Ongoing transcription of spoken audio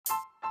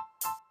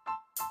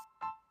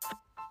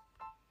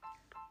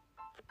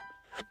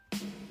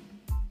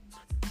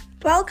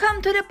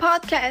Welcome to the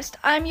podcast.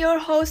 I'm your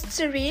host,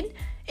 Serene.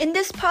 In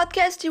this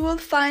podcast, you will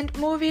find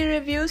movie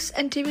reviews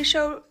and TV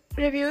show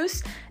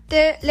reviews,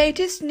 the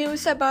latest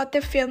news about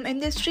the film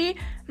industry,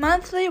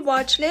 monthly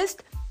watch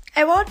list,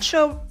 award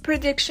show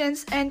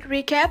predictions and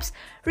recaps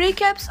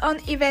on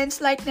events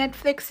like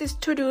Netflix's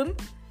To Doom.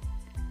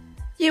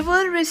 You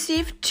will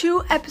receive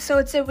 2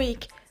 episodes a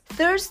week,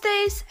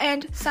 Thursdays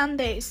and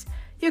Sundays.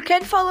 You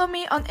can follow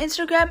me on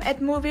Instagram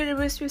at Movie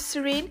Reviews with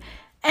Serene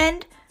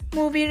and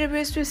Movie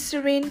Reviews with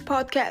Serene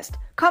podcast.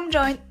 Come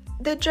join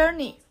the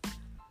journey.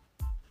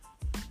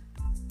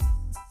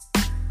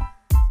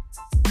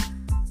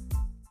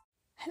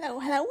 Hello,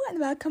 and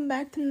welcome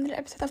back to another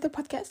episode of the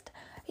podcast.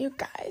 You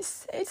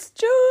guys, it's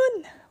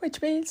June, which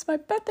means my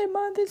birthday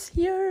month is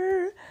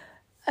here.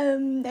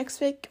 Next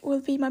week will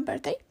be my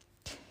birthday,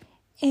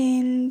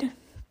 and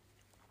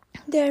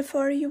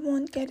therefore you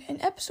won't get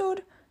an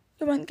episode.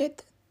 You won't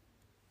get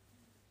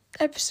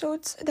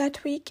episodes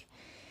that week.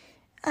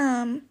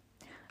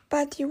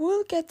 But you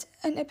will get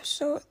an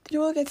episode. You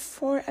will get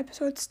 4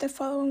 episodes the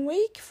following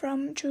week,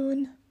 from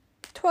June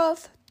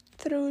 12th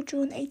through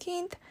June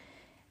 18th.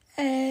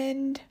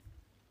 And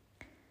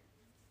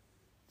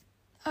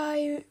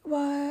I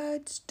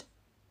watched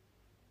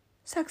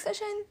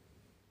Succession,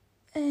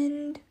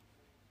 and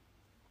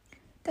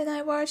then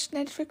I watched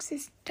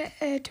Netflix's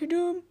To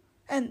Doom,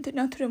 and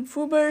not To Doom,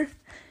 FUBAR.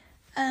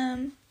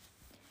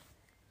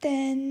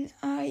 Then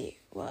I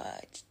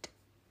watched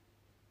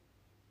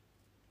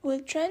Will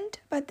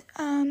Trent, but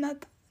I'm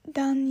not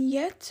done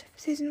yet.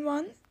 Season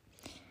 1.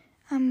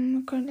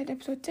 I'm currently at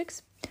episode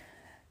 6.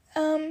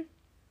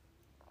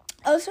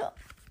 Also,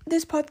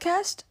 this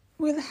podcast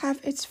will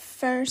have its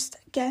first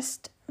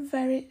guest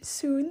very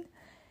soon.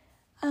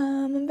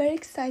 I'm very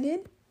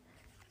excited,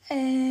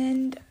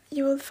 and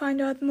you will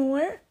find out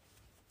more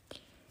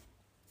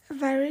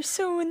very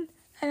soon.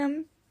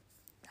 And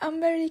I'm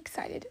very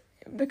excited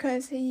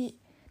because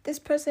this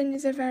person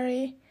is a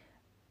very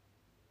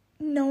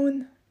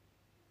known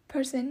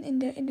person in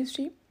the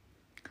industry,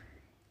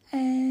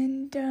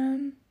 and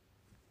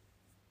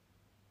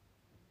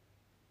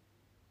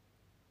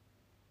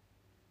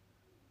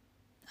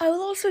I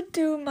will also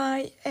do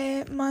my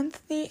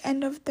monthly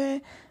end of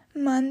the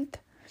month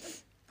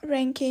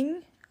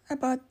ranking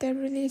about the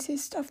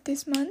releases of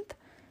this month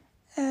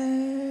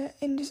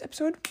in this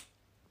episode.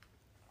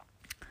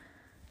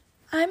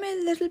 I'm a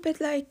little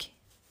bit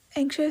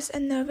anxious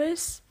and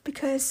nervous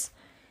because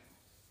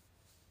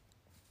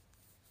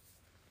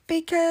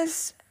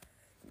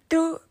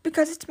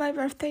it's my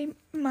birthday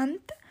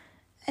month,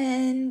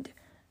 and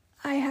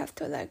I have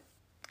to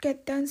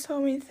get done so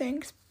many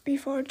things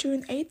before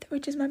June 8th,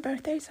 which is my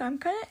birthday. So I'm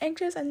kind of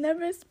anxious and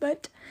nervous,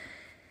 but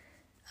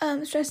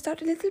stressed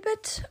out a little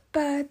bit.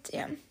 But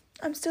yeah,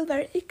 I'm still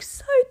very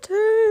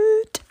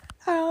excited.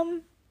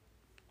 And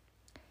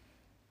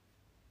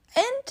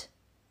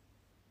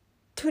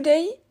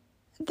today,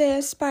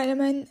 the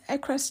Spider-Man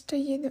Across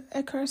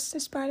the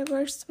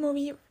Spider-Verse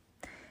movie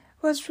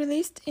was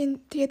released in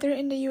theater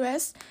in the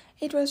US.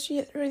 It was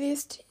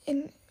released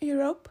in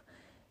Europe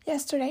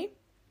yesterday.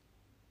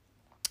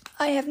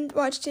 I haven't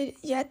watched it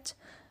yet.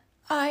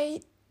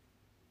 I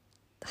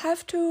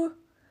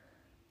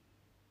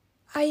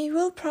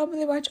will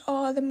probably watch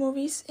all the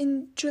movies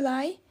in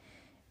July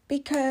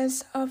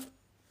because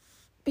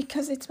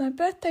it's my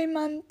birthday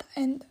month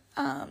and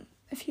a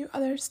few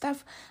other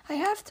stuff. I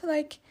have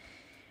to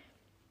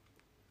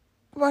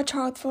watch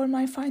out for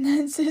my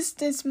finances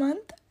this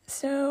month.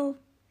 So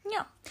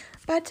yeah,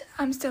 but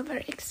I'm still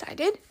very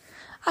excited.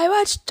 I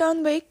watched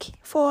John Wick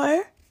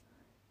 4,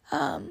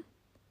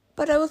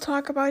 but I will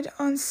talk about it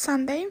on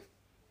Sunday.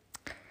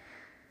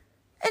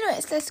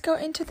 Anyways, let's go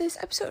into this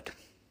episode.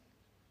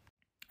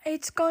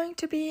 It's going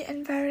to be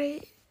a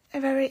very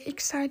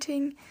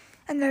exciting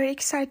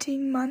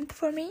month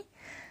for me.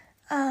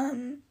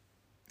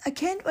 I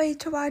can't wait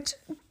to watch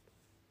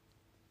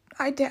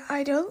The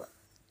Idol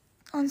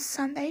on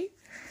Sunday.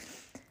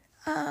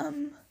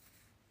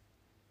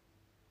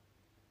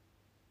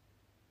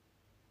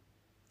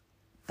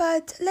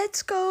 But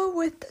let's go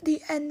with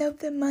the end of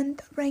the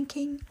month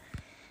ranking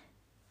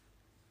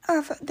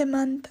of the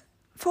month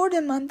for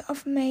the month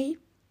of May.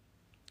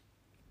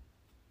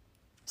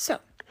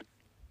 So,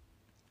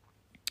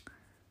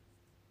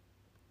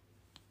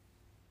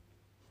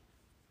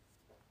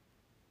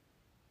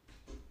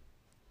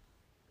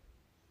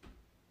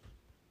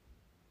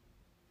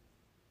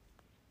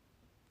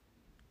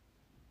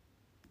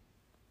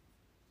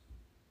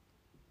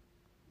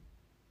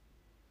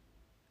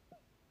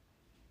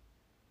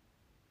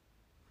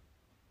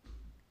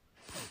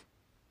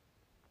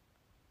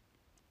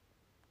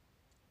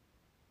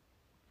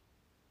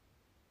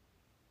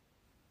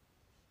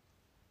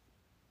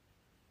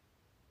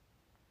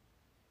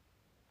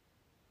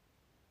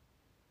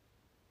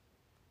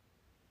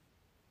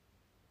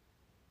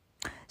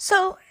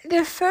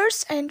 the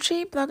first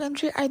blog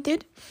entry I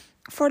did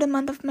for the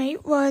month of May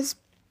was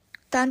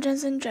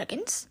Dungeons and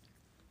Dragons.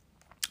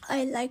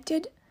 I liked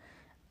it.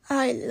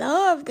 I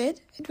loved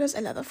it. It was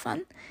a lot of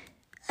fun.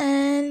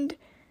 And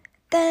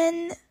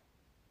then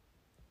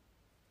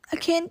I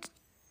can't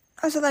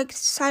also like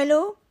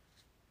Silo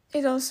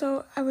is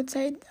also, I would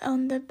say,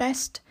 on the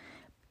best,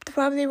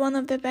 probably one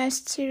of the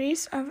best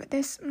series of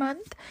this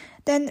month.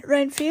 Then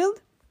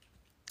Renfield,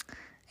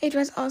 it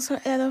was also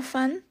a lot of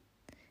fun.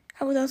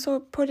 I would also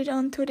put it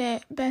on to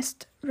the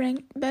best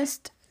ranking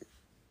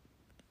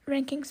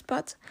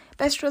spot,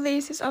 best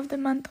releases of the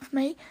month of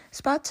May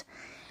spot.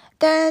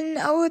 Then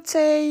I would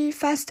say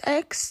Fast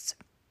X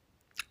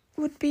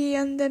would be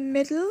on the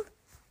middle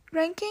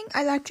ranking.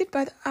 I liked it,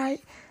 but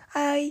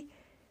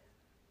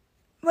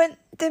when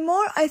the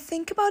more I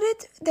think about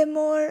it, the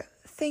more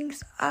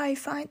things I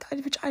find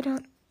which I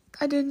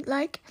didn't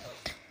like.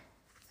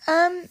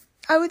 I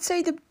would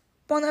say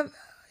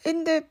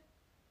in the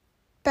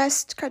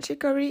best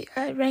category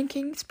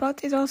ranking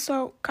spot is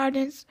also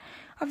Guardians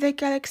of the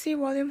Galaxy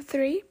Volume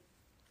 3.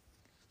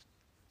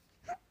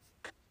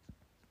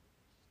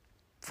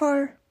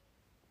 For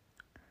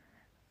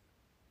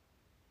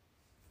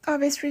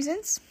obvious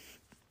reasons.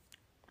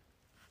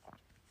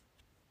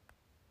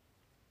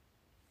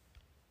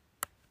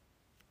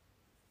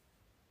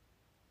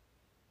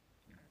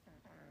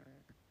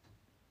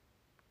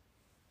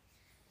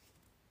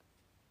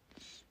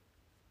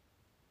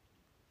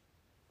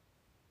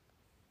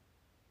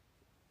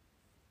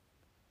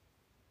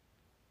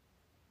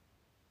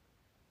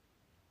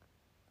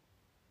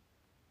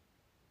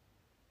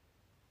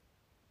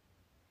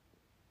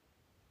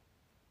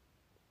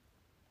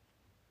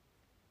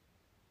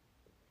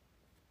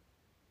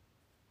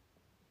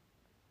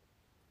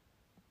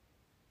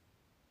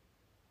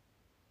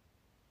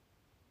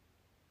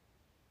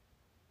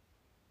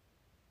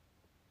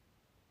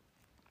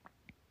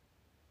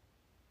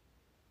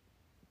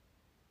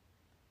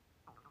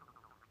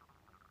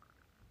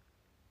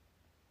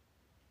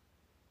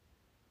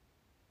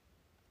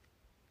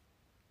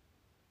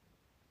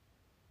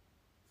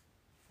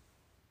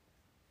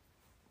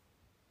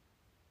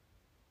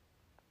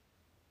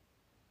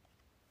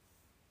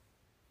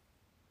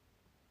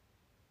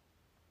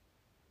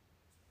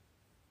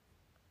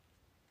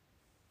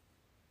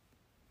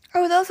 I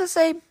would also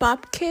say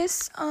Bob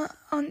Kiss I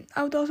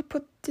would also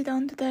put it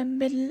on to the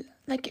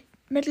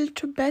middle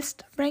to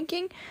best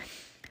ranking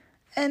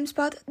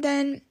spot.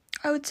 Then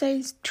I would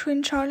say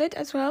Twin Charlotte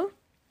as well.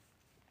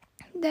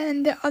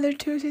 Then the other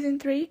two, season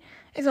 3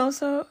 was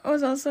also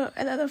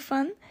a lot of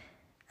fun.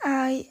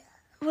 I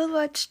will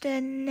watch the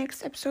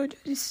next episode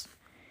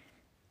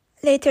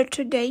later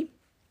today.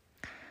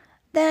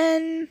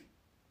 Then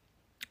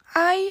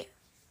I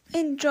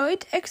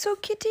enjoyed Exo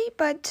Kitty,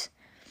 but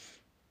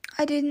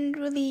I didn't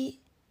really.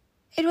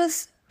 It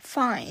was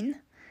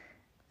fine.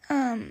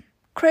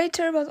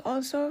 Crater was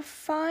also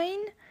fine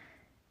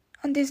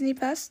on Disney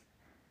Plus.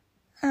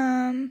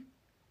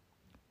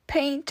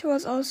 Paint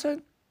was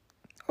also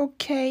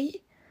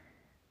okay.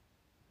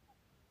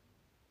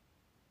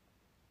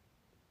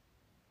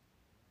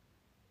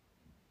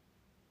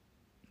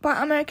 But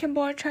American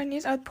Born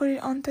Chinese, I'd put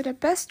it onto the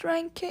best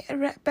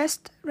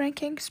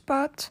ranking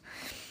spot.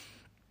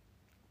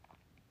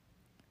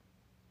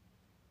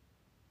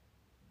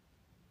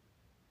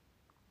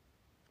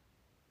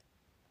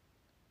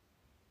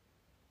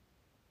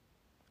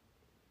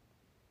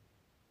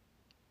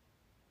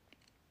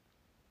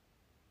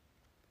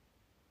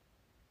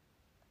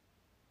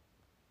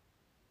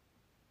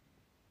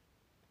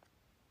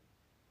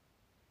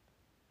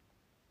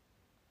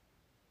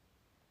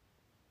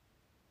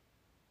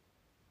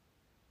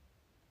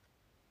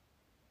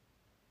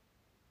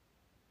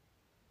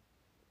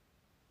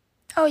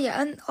 Oh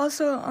yeah, and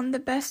also on the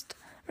best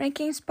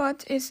ranking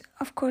spot is,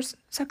 of course,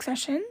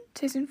 Succession,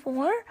 season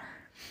 4.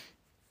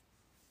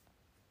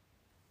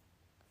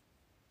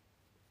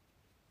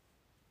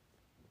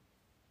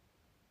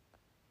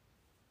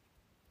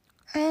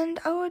 And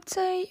I would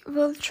say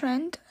Will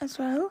Trent as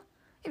well,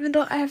 even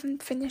though I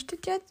haven't finished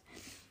it yet.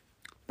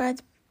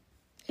 But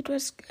it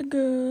was a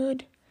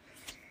good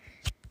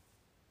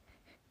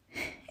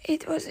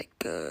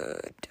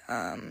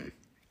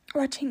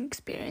watching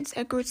experience,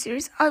 a good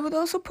series. I would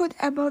also put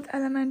Abbott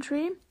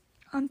Elementary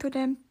onto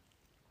the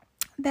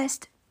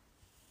best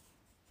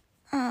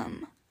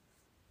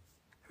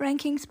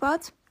ranking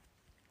spot,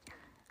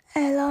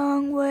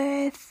 along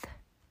with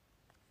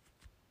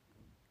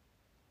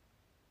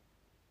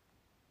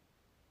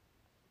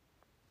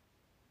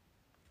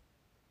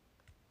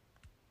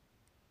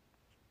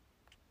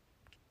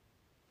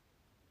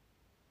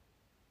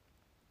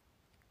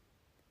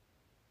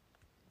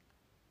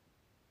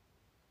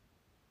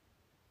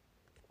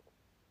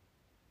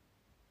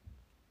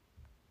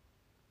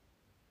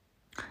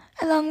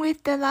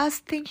The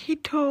Last Thing He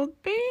Told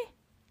Me,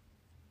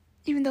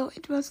 even though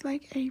it was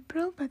like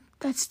April, but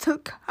that still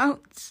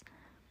counts.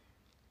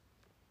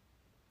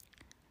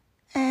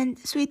 And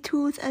Sweet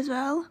Tooth as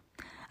well.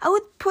 I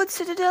would put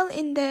Citadel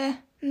in the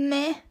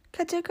meh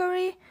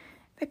category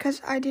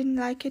because I didn't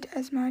like it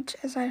as much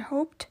as I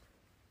hoped.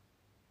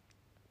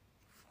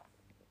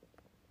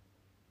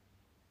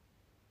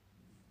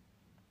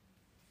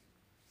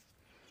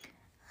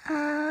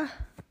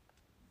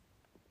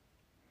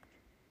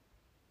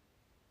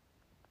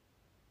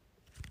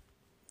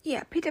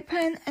 yeah, Peter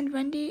Pan and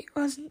Wendy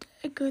wasn't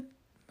a good.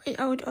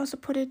 I would also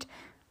put it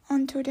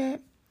onto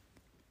the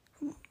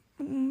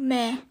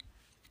meh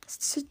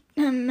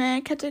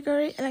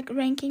category, like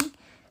ranking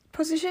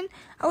position.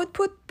 I would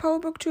put Power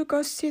Book 2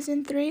 Ghost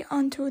Season 3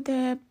 onto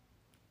the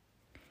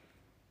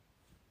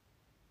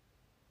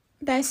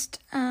best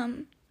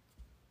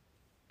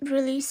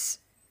release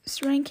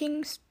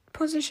rankings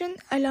position,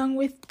 along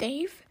with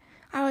Dave.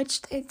 I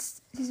watched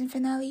its season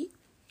finale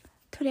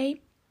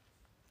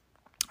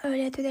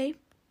earlier today,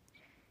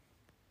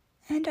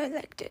 and I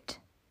liked it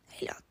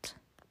a lot.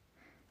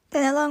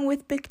 Then along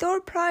with Big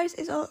Door Prize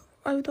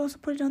I would also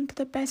put it onto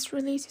the best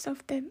releases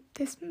of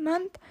this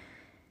month.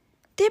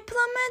 The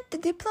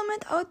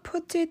Diplomat, I would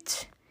put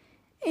it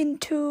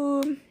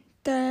into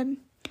the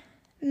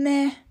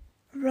meh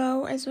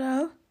row as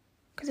well,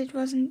 because it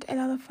wasn't a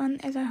lot of fun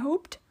as I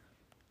hoped.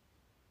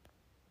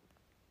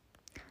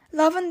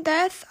 Love and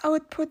Death, I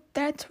would put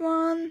that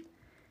one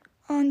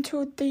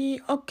onto the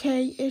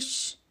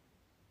okay-ish.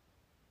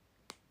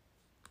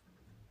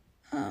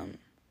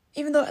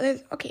 Even though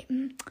it's okay.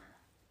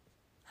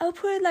 I'll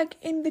put it like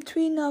in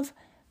between of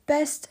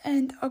best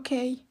and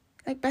okay,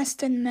 like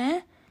best and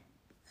meh.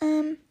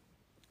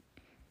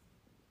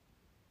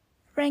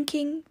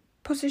 Ranking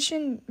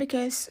position,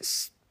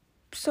 because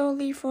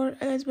solely for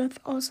Elizabeth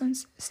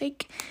Olsen's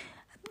sake.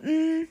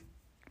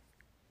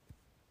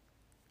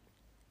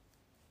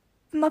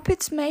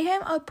 Muppets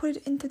Mayhem, I'll put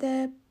it into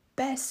the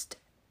best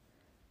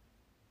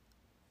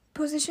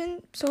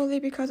position solely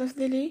because of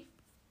Lily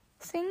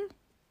thing.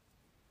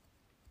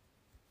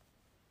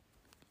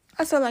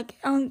 Also, like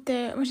on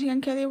the Machine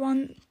Gun Kelly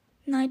one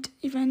night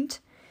event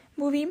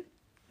movie,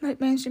 like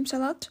mainstreams a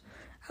lot,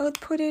 I would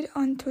put it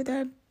onto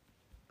the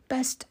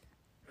best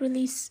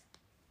release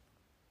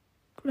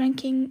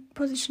ranking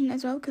position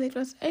as well, because it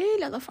was a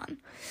lot of fun.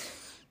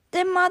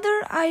 The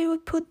Mother, I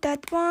would put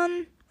that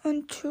one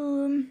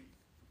onto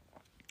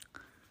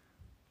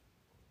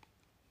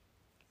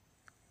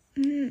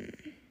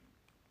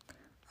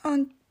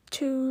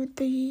onto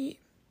the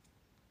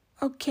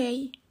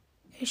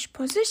okay-ish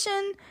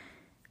position.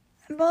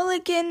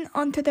 Mulligan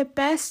onto the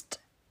best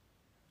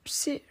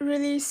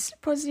release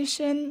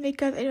position,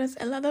 because it was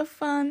a lot of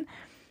fun.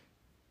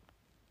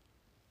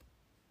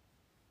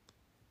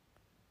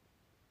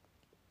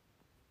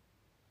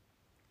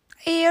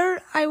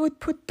 Air, I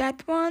would put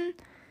that one,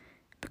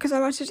 because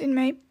I watched it in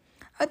May.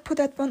 I'd put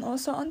that one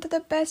also onto the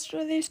best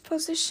release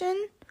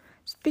position,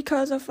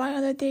 because of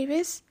Viola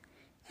Davis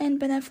and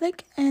Ben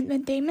Affleck and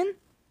Matt Damon.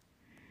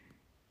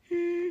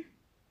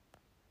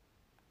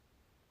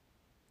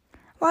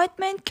 White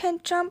Man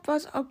Can't Jump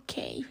was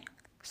okay,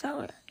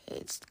 so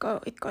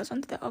it goes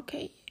onto the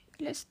okay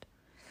list.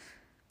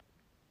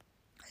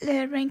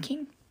 The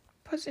ranking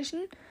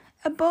position.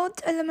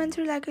 About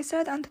Elementary, like I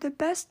said, onto the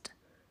best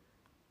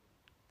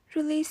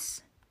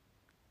release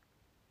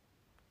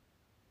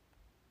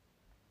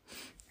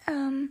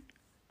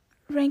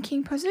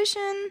ranking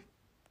position.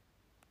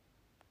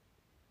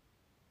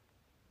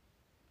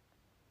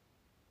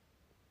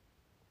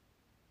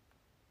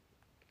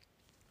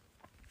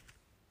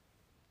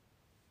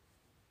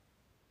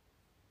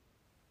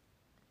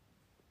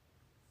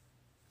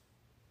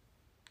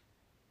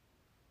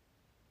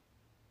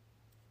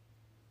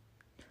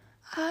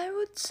 I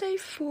would say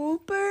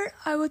FUBAR.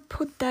 I would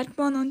put that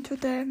one onto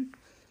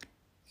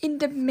in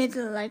the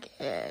middle, like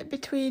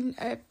between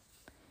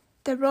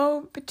the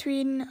row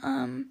between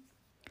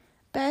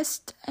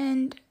best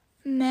and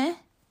meh,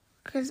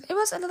 because it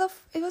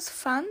was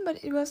fun,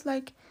 but it was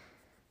like,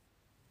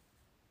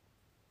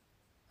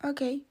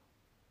 okay,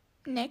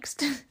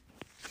 next.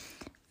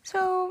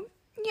 So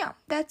yeah,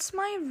 that's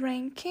my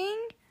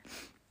ranking.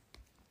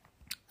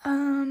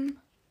 Like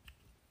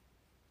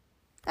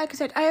I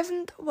said, I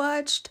haven't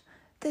watched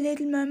The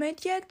Little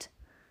Mermaid yet.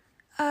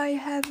 I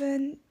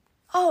haven't.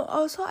 Oh,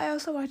 also I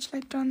also watched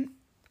like John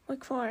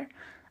Wick 4.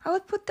 I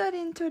would put that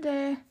into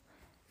the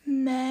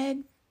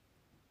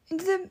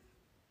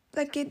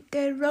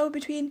the row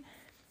between.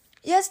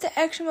 Yes, the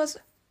action was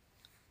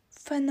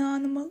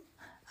phenomenal.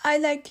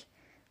 I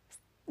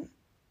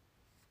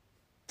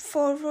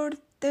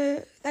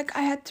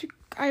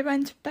I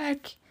went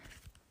back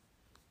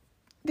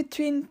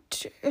between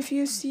a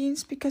few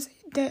scenes because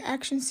the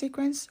action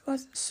sequence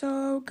was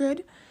so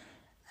good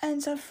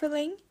and so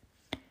thrilling.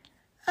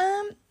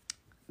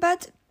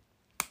 But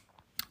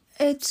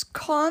its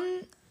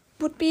con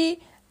would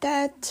be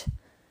that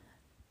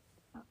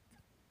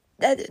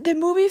the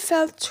movie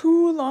felt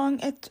too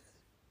long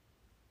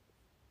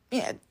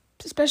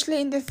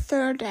especially in the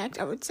third act.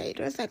 I would say it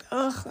was like,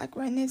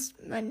 when is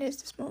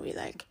this movie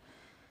like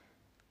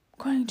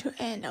going to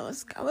end?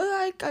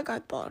 I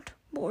got bored,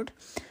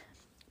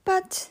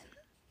 but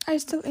I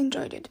still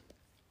enjoyed it.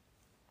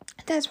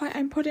 That's why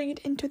I'm putting it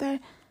into the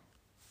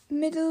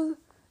middle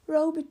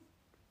row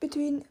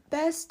between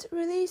best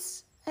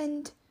release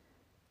and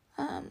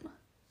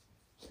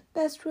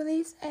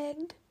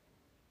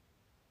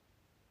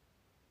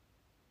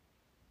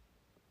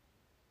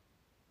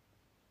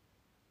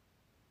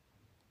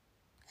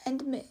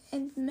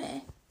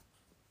meh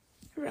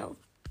row.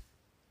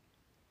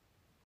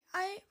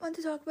 I want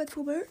to talk about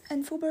FUBAR,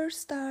 and FUBAR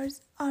stars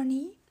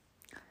Arnie,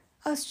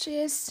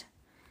 Austria's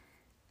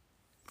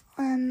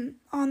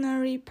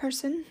honorary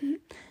person,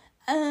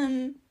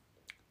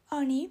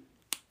 Arnie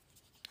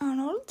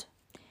Arnold,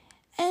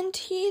 and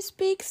he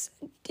speaks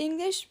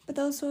English but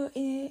also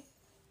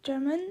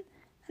German,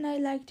 and I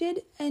liked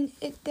it. And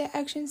the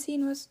action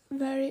scene was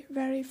very,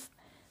 very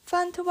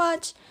fun to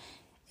watch.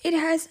 It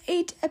has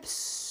 8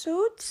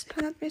 episodes, if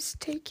I'm not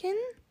mistaken.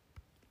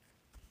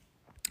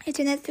 It's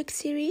a Netflix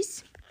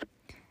series.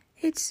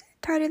 It's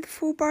titled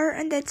FUBAR,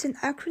 and that's an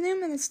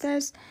acronym, and it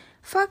says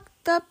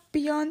fucked up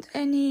beyond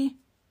any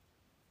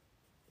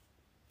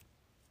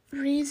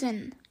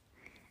reason.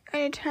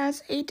 And it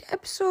has 8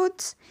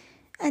 episodes,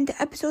 and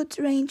the episodes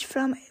range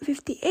from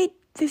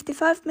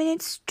 55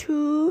 minutes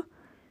to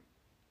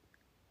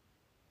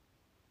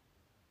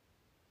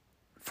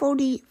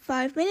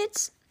 45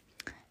 minutes.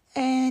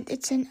 And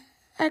it's an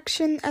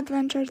action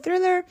adventure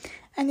thriller,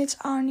 and it's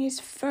Arnie's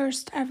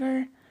first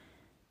ever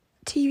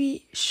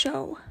TV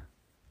show.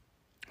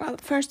 Well,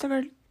 first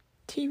ever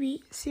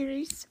TV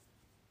series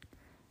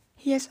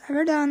he has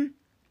ever done.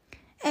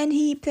 And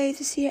he plays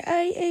a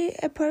CIA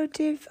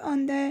operative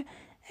on the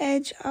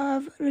edge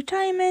of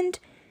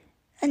retirement,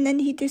 and then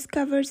he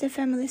discovers a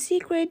family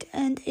secret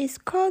and is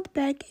called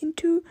back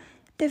into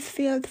the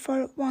field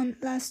for one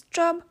last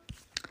job.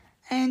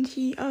 And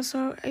he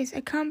also is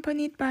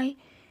accompanied by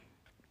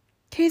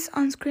his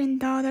on-screen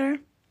daughter,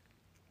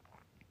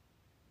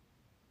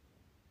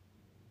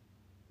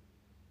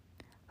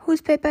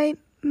 who's played by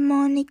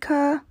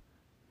Monica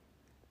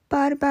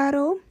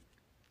Barbaro.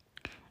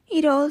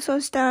 It also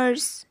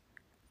stars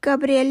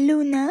Gabriel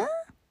Luna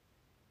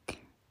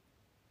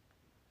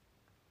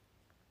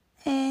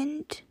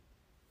and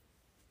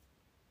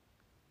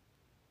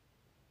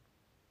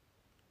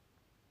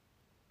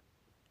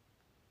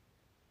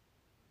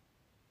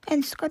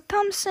Scott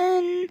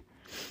Thompson,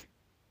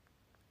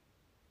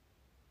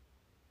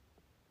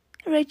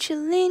 Rachel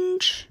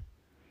Lynch,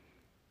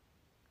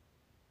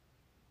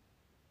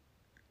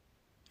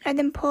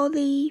 Adam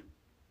Pally.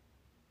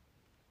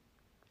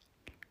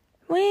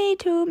 Way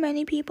too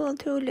many people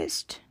to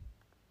list.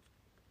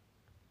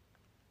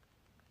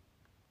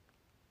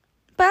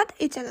 But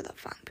it's a lot of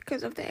fun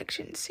because of the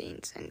action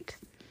scenes, and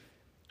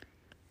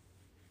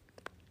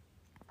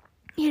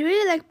he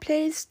really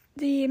plays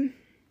the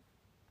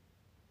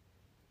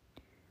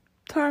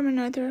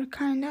Terminator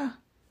kinda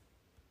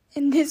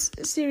in this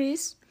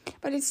series,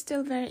 but it's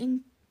still very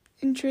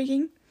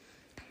intriguing.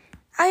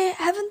 I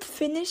haven't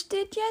finished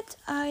it yet.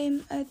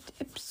 I'm at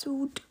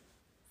episode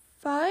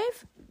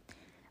 5,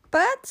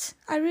 but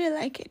I really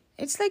like it.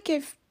 It's like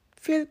a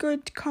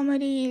feel-good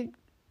comedy,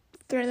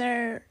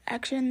 thriller,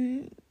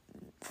 action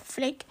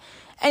flick,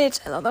 and it's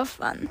a lot of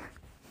fun.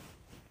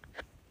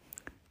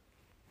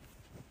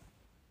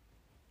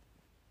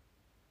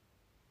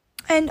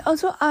 And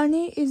also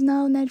Arnie is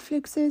now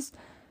Netflix's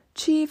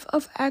chief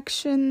of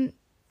action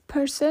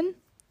person,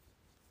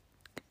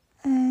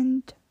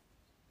 and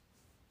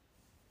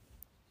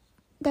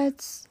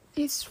that's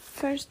his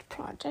first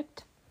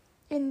project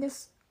in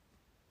this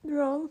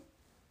role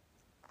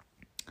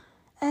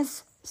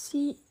as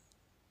Chief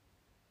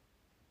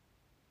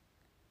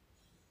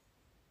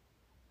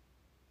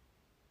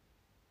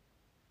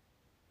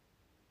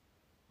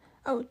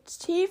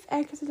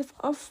Executive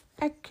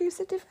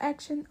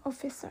Action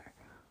Officer.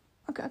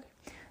 Okay.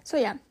 So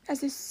yeah,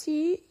 as a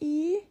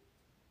CEO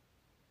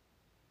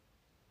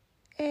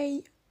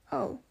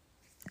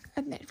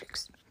at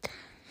Netflix.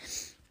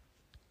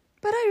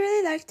 But I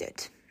really liked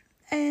it,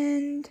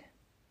 and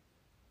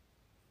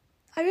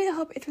I really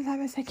hope it will have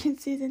a second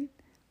season.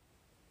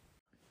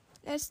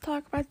 Let's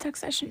talk about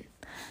Succession.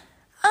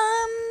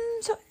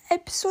 So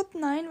episode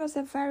 9 was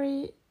a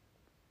very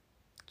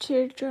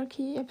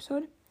tearjerky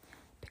episode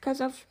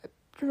because of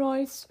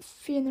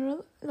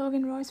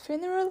Logan Roy's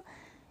funeral.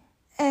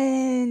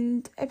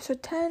 And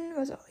episode 10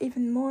 was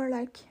even more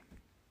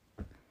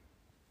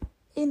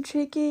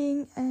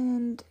intriguing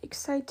and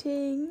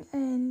exciting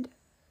and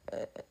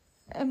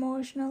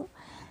emotional.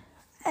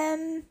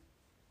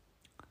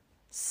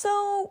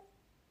 So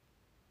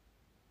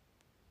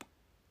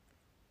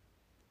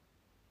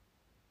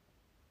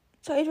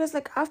it was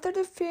after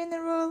the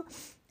funeral,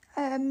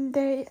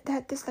 they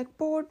had this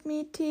board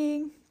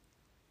meeting,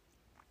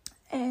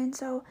 and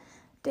so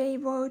they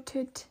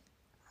voted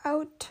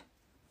out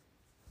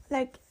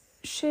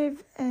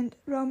Shiv and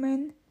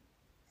Roman,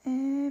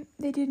 and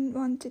they didn't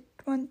want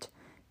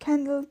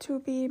Kendall to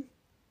be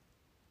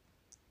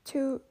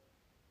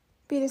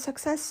the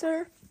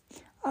successor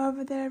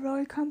of the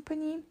Roy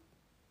company.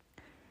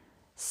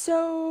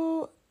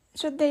 So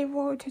they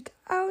voted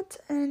out,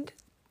 and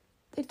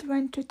it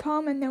went to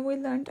Tom, and then we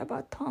learned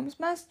about Tom's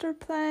master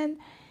plan,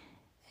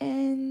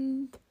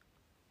 and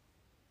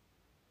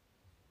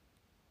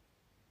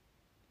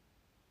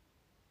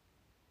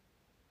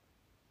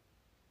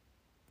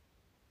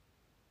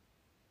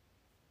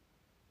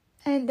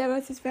there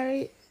was this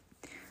very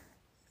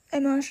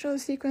emotional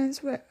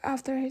sequence where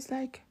after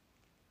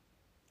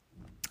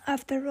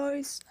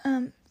Roy's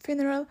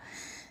funeral,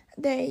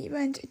 they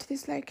went to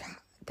this like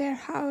their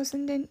house,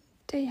 and then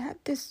they had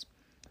this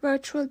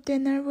virtual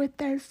dinner with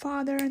their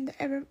father and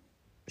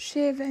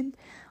Shiv and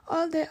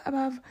all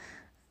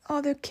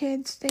the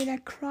kids. They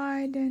like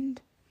cried,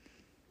 and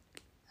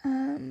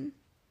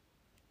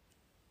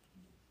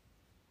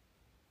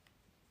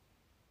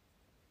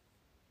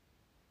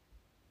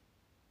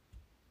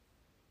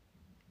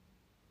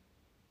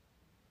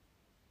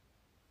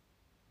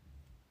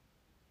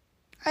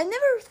I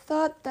never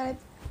thought that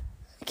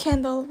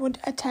Kendall would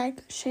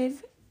attack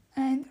Shiv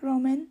and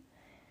Roman,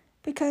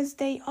 because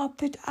they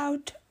opted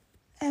out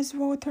as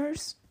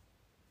voters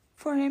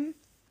for him.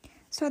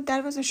 So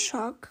that was a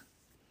shock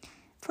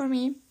for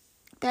me.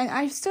 Then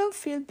I still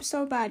feel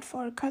so bad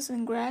for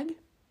cousin Greg.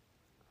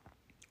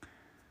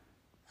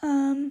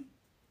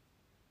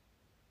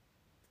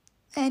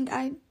 And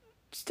I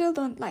still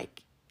don't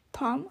like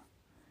Tom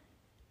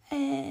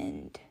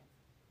and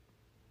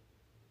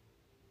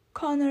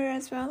Connor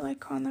as well. Like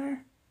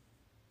Connor,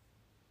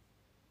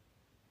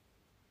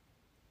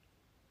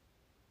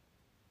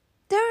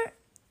 there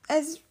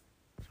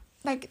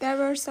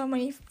were so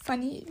many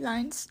funny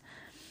lines.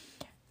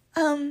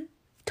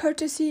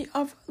 Courtesy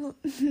of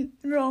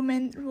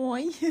Roman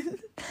Roy.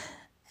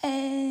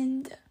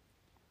 And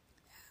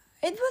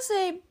it was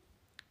a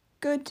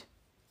good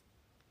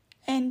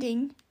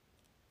ending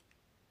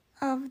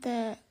of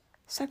the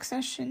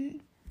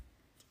Succession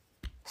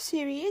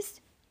series.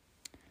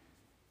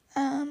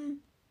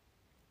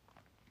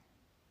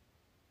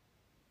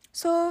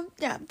 So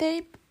yeah,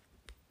 they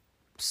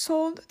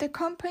sold the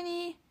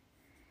company,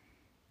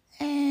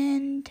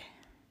 and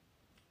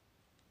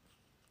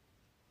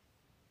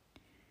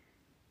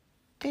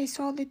they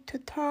sold it to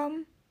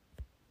Tom,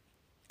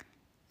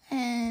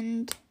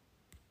 and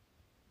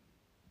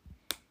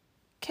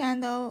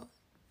Kendall.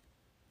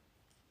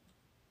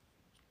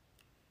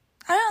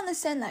 I don't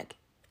understand, like,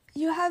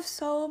 you have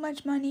so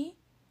much money,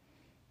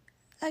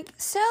 like,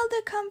 sell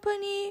the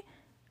company,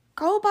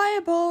 go buy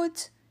a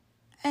boat,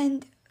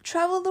 and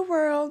travel the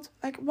world.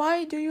 Like,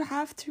 why do you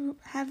have to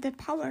have the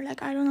power?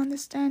 Like, I don't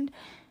understand.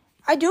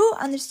 I do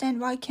understand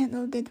why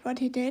Kendall did what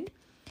he did,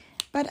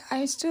 but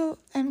I still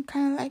am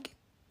kind of like,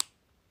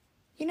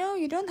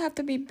 you don't have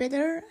to be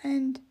bitter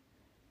and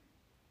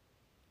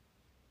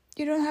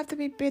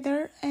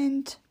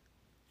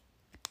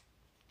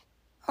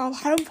all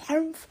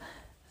harmful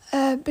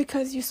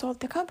because you sold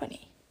the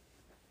company.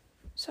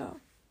 So,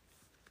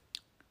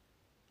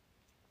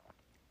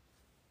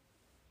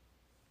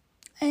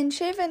 and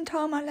Shiv and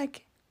Tom are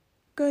like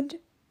good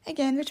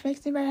again, which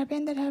makes me very happy,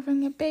 and they're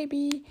having a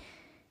baby.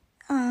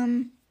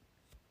 I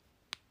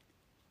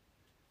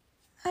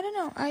don't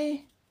know,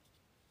 I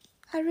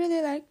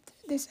really liked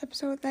this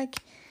episode. Like,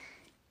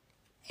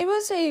 it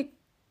was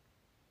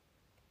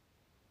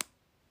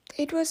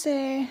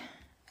an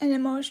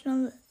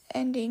emotional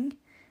ending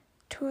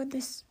to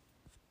this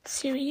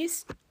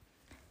series,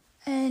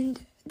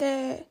 and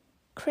the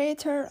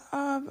creator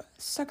of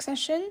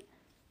Succession,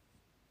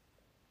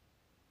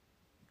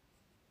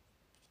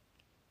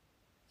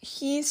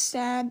 he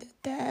said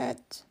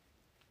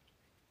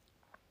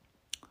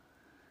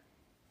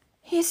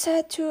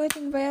to, I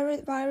think,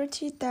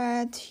 Variety,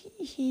 that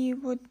he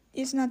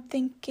is not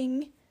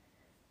thinking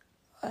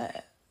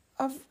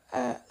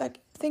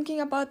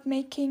thinking about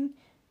making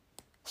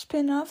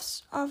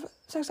spin-offs of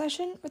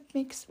Succession,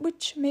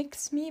 which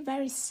makes me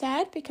very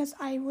sad, because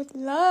I would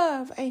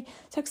love a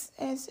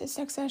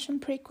Succession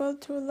prequel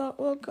to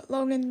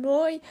Logan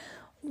Roy,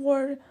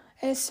 or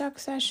a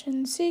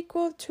Succession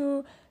sequel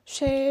to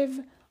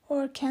Shiv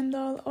or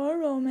Kendall or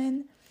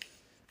Roman.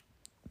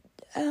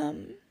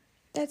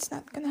 That's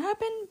not gonna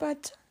happen,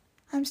 but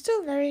I'm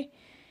still very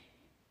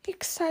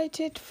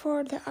excited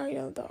for the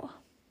Ariel, though.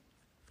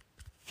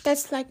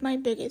 That's like my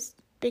biggest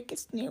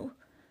new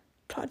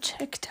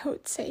project, I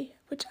would say,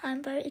 which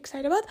I'm very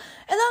excited about,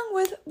 along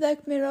with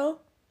Black Mirror,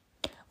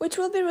 which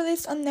will be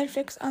released on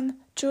Netflix on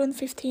June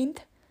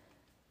 15th.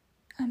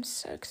 I'm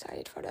so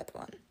excited for that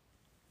one.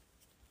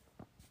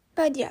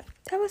 But yeah,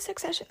 that was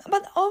Succession.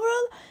 But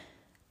overall,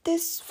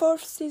 this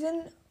 4th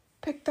season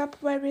picked up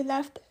where we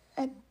left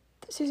at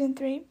season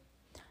 3.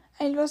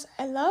 And it was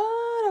a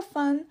lot of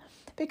fun,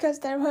 because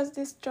there was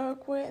this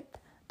joke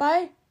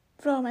by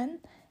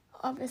Roman,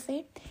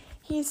 obviously.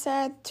 He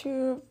said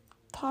to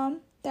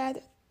Tom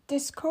that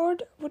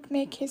Discord would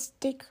make his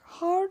dick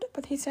hard,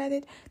 but he said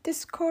it,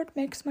 Discord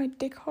makes my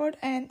dick hard,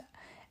 and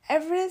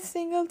every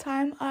single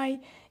time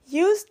I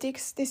use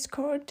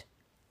Discord,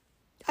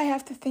 I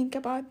have to think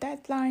about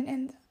that line,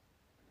 and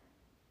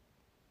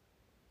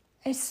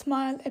a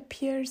smile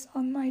appears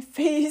on my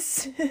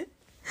face.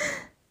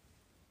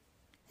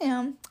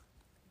 Yeah.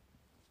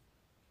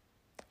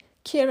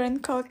 Kieran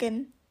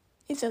Culkin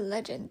is a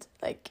legend.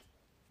 Like,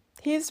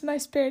 he's my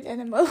spirit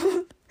animal.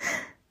 I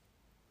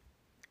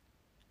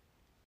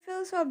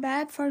feel so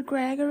bad for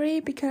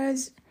Gregory,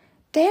 because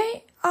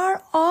they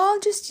are all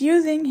just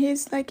using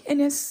his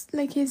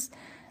his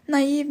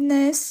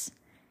naiveness,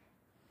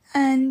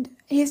 and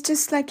he's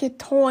just like a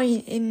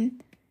toy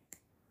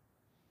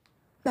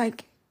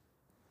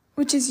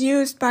which is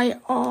used by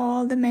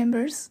all the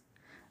members.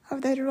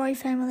 of the Roy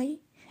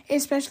family,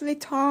 especially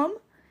Tom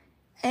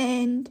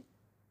and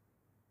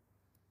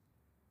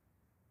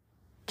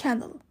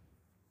Kendall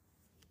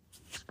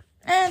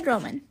and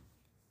Roman.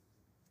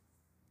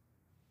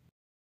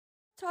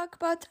 Talk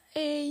about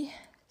a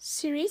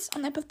series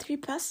on Apple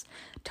TV Plus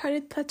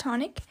titled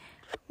Platonic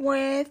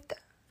with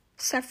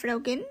Seth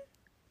Rogen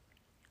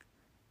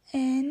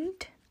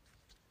and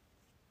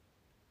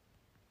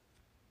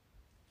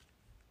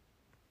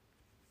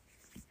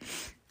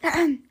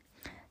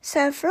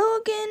Seth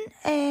Rogen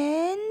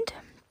and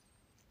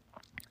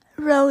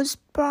Rose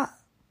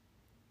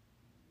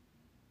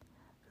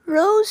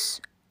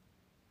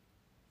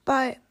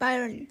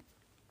Byron,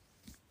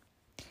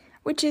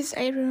 which is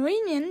a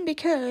reunion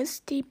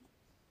because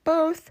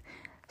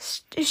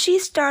she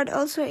starred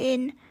also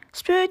in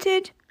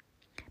Spirited,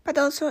 but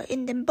also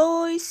in The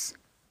Boys,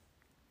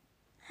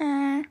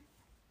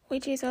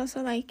 which is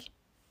also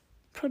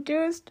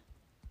produced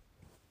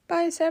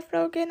by Seth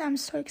Rogen. I'm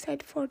so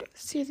excited for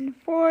season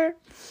 4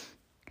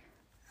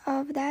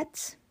 of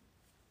that.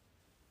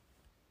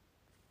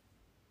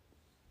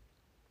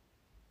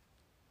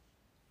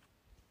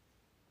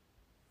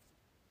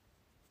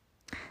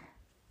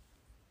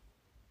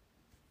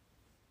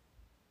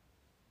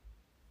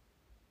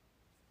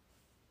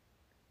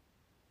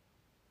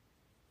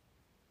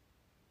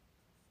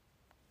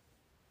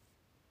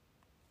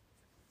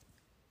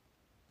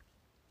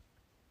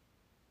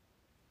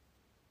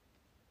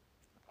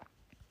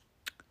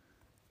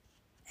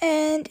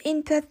 And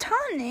in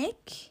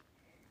Platonic,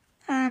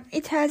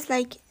 it has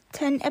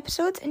 10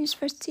 episodes in its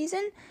first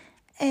season,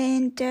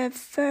 and the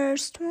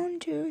first 4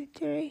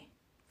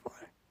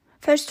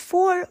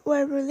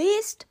 were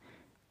released.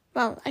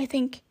 Well, I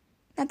think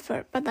not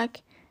 4,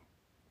 but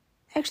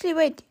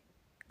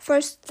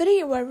first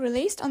 3 were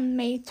released on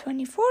May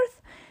 24th,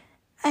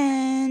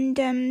 and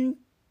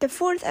the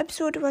 4th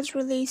episode was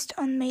released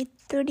on May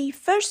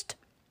 31st.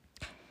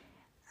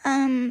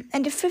 And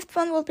the 5th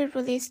one will be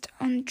released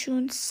on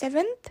June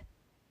 7th.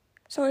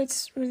 So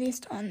it's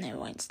released on a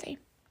Wednesday.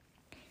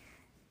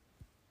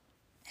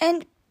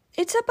 And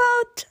it's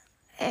about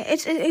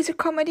it's a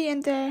comedy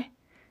and a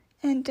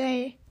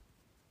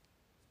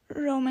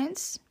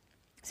romance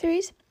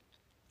series.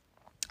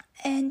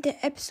 And the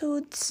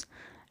episodes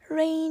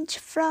range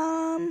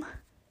from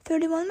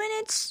 31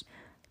 minutes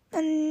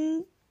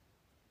to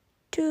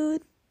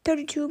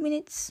 32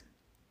 minutes,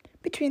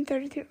 between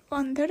 31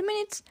 and 30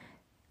 minutes.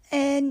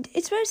 And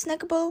it's very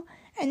snackable,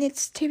 and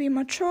it's TV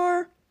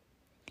mature,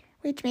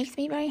 which makes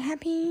me very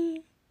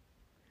happy.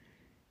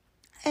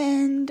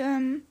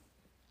 And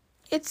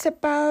it's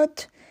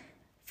about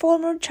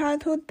former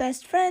childhood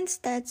best friends,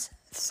 that's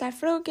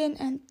Seth Rogen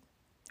and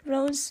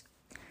Rose,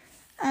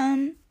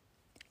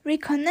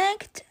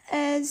 reconnect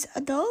as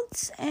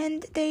adults,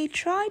 and they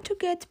try to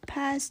get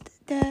past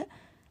the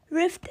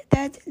rift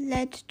that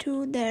led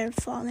to their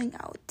falling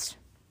out.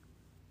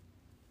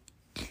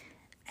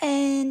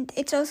 And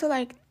it's also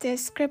the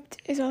script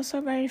is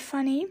also very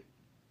funny,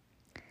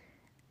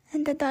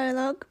 and the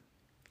dialogue.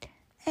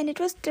 And it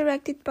was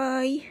directed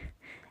by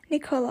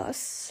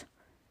Nicholas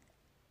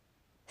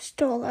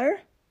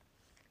Stoller.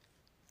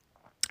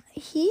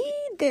 He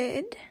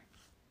did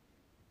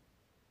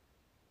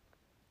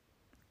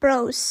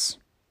Bros.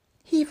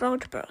 He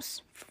wrote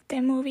Bros,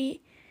 the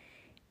movie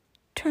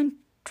from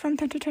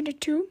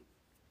 2022.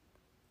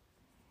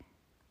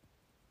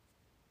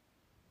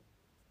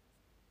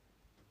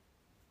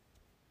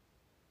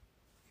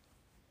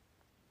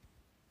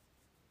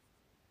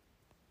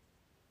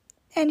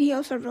 And he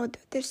also wrote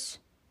this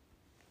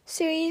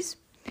series.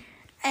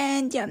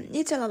 And yeah,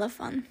 it's a lot of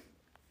fun.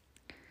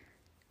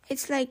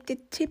 It's the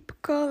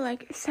typical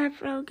Seth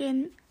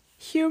Rogen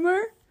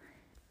humor,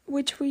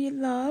 which we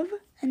love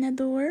and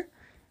adore.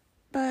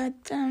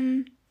 But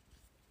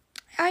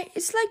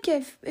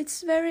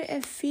it's very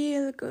a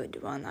feel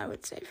good one, I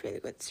would say,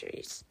 feel good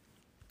series.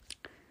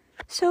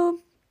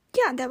 So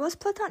yeah, that was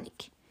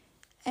Platonic.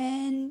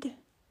 And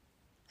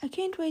I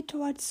can't wait to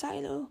watch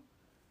Silo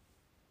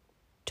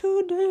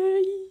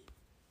today.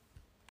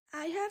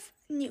 I have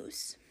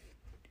news.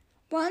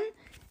 One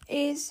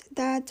is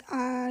that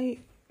I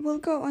will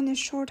go on a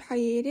short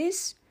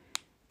hiatus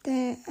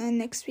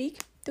next week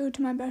due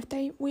to my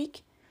birthday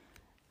week,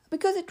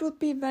 because it will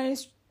be very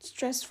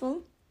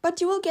stressful. But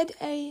you will get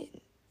a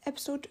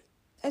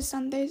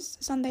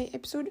Sunday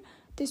episode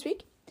this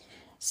week.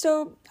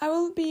 So I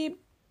will be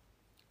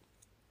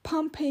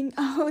pumping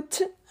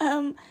out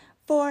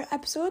 4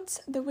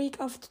 episodes the week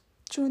of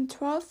June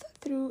 12th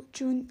through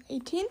June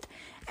 18th.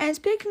 And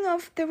speaking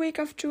of the week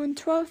of June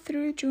 12th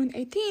through June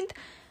 18th,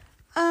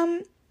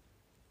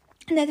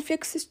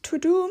 Netflix's To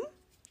Doom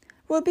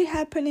will be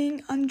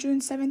happening on June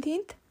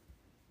 17th,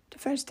 the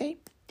first day,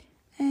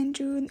 and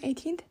June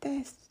 18th,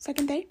 the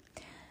second day.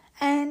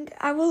 And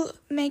I will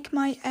make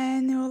my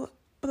annual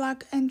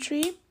blog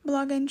entry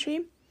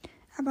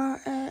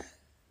about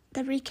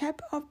the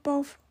recap of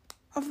both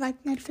of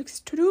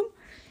Netflix's To Doom,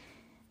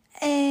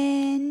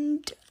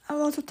 and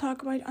I'll also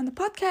talk about it on the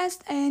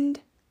podcast, and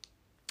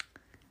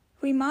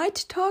we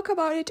might talk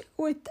about it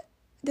with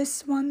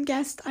this one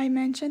guest I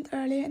mentioned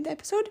earlier in the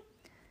episode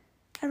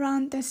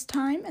around this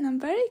time, and I'm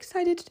very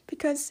excited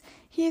because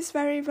he is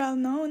very well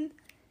known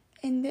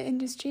in the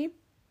industry,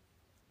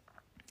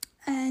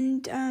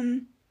 and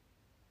I'm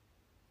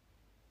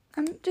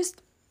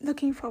just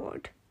looking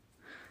forward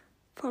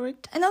for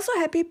it. And also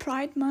happy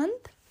Pride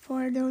Month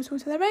for those who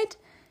celebrate,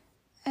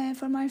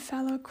 for my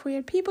fellow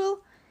queer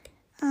people.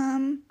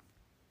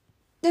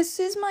 This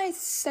is my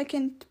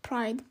second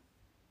Pride,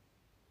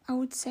 I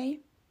would say.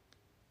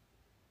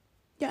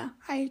 Yeah,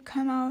 I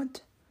came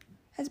out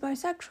as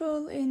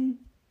bisexual in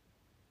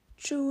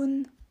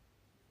June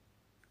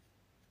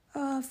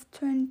of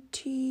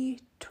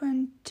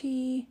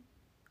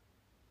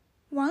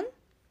 2021.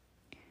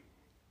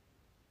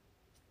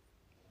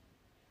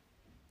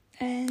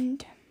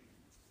 And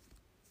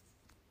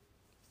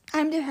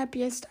I'm the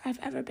happiest I've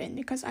ever been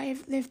because I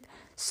have lived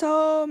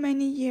so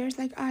many years.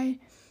 Like, I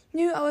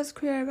knew I was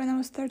queer when I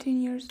was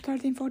 14 years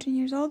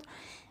old.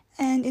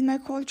 And in my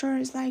culture,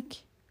 it's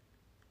like,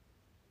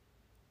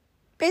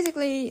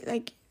 basically,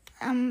 like,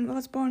 I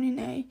was born in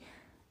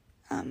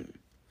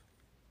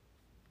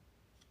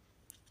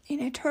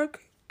a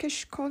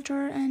Turkish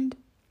culture, and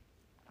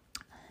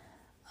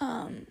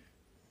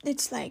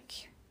it's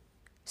like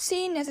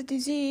seen as a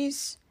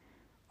disease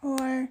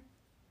or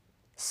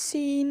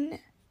seen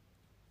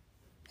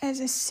as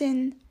a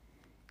sin.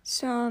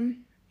 So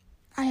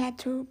I had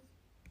to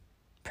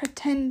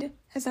pretend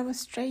as I was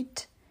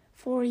straight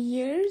for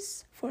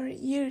years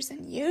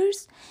and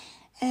years,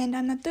 and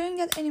I'm not doing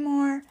that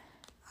anymore.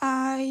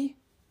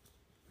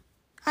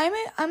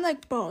 I'm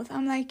like both.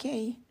 I'm like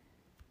a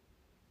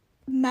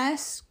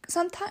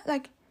sometimes,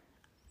 like,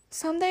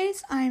 some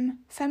days I'm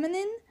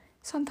feminine,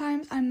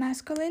 sometimes I'm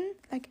masculine,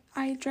 like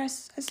I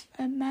dress as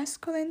a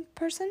masculine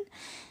person,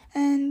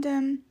 and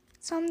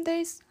some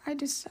days I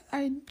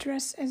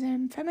dress as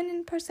a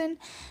feminine person.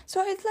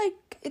 So it's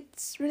like,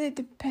 it's really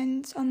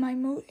depends on my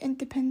mood. It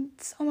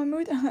depends on my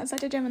mood. I'm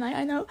such a Gemini,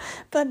 I know,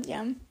 but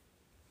yeah,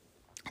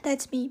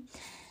 that's me.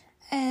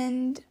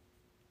 And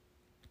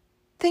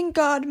thank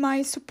God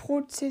my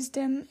support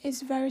system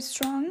is very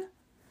strong.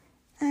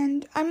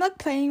 And I'm not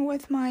playing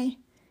with my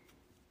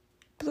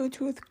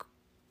Bluetooth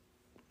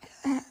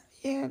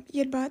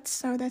earbuds,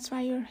 so that's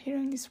why you're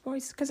hearing this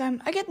voice. Because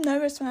I get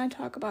nervous when I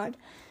talk about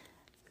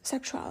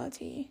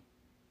sexuality.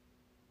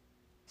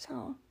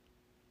 So,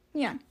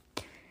 yeah.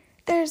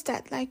 There's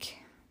that,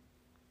 like,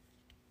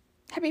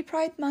 happy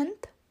Pride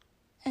Month.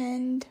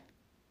 And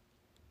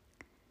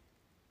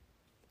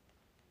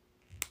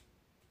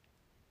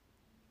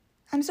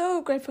I'm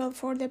so grateful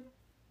for the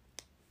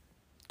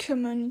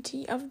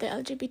community of the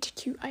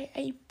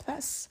LGBTQIA+,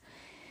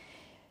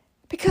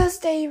 because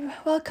they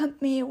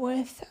welcomed me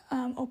with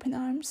open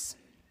arms,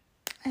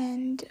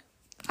 and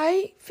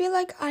I feel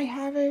like I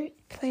have a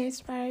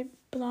place where I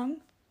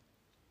belong.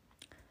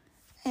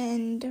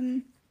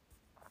 And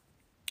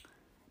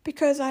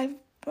because I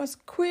was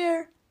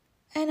queer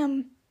and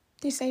I'm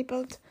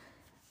disabled,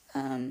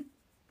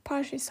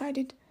 partially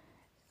sighted,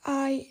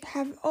 I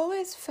have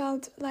always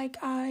felt like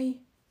I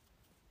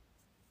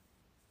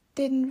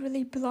didn't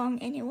really belong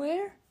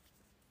anywhere,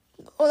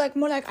 or like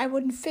more like I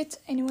wouldn't fit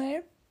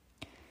anywhere.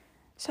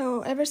 So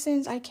ever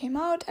since I came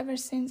out, ever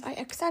since I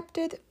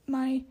accepted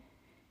my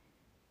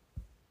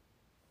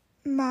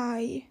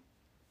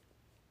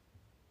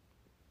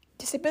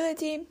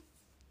disability,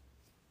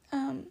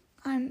 I'm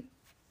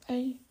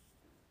a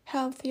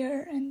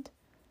healthier and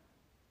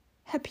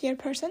happier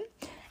person.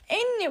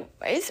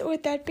 Anyways,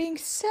 with that being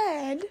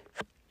said,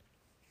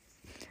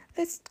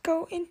 let's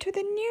go into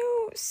the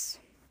news.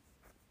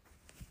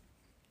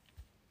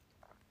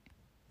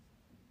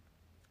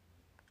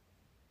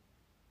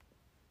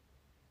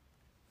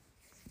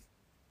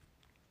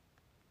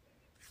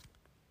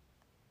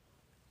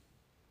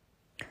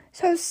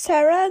 So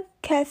Sarah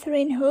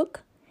Catherine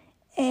Hook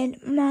and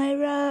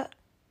Myra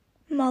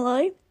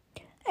Malloy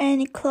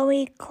and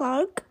Chloe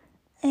Clark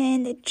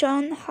and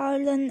John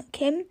Harlan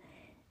Kim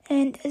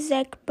and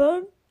Zach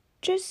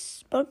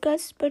Burgess,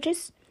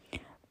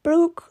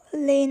 Brooke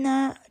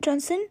Lena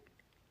Johnson,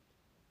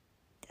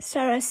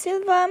 Sarah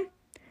Silva,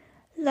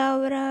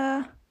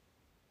 Laura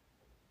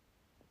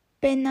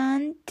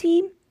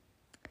Benanti,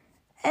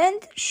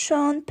 and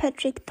Sean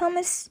Patrick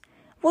Thomas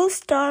will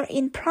star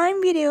in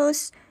Prime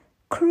Video's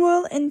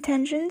Cruel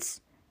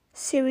Intentions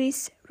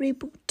series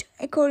reboot,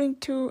 according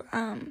to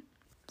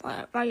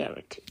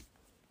Variety.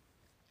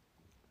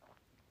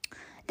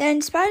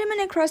 Then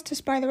Spider-Man Across the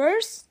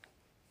Spider-Verse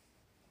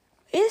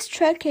is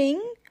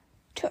tracking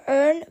to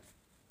earn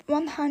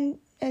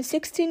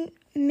 $116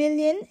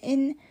 million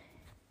in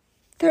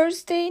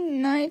Thursday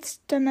night's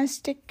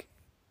domestic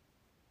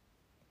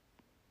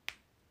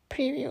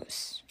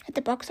previews at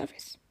the box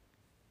office.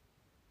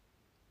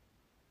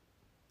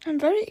 I'm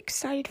very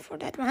excited for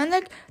that one. And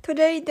like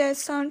today, the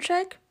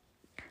soundtrack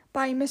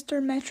by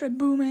Mr. Metro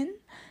Boomin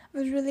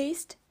was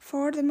released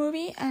for the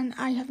movie, and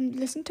I haven't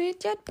listened to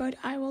it yet, but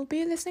I will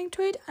be listening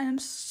to it. I am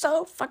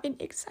so fucking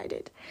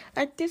excited.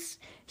 Like, this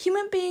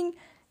human being,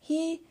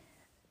 he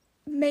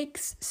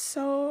makes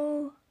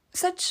so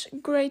such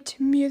great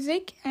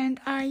music, and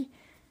I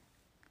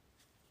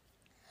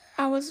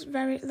was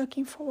very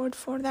looking forward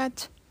for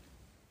that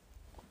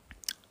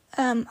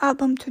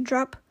album to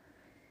drop,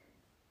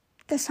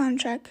 the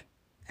soundtrack,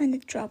 and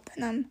it dropped,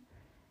 and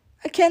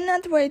I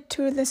cannot wait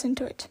to listen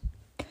to it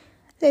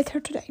later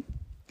today.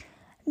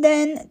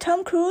 Then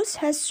Tom Cruise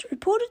has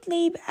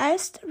reportedly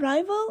asked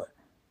rival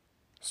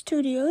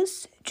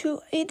studios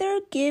to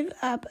either give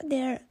up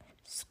their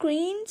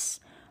screens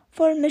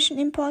for Mission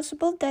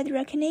Impossible Dead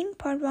Reckoning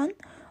Part 1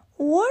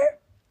 or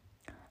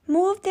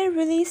move their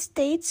release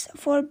dates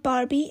for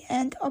Barbie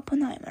and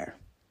Oppenheimer.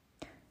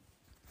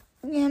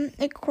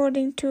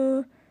 According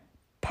to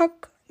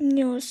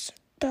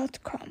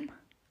pucknews.com.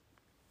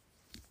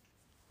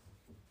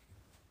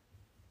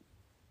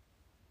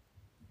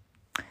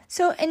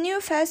 So, a new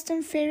Fast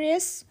and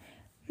Furious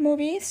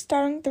movie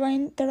starring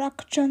Dwayne "The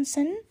Rock"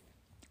 Johnson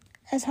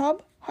as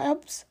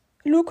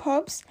Luke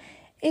Hobbs,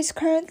 is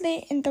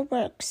currently in the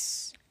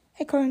works,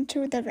 according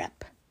to The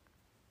Wrap.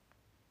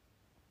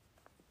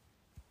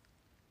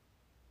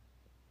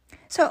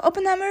 So,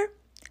 Oppenheimer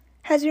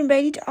has been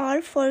rated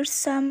R for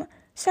some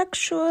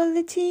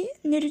sexuality,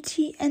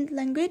 nudity, and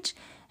language,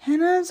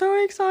 and I'm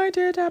so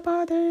excited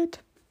about it.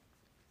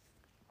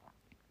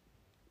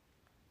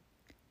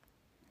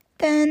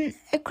 Then,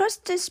 Across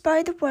the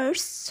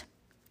Spider-Verse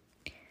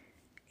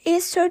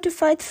is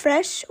certified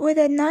fresh with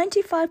a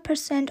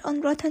 95%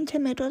 on Rotten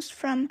Tomatoes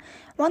from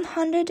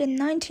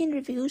 119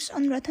 reviews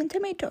on Rotten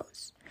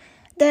Tomatoes.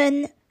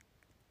 Then,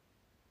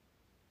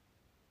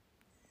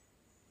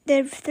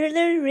 the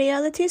thriller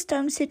reality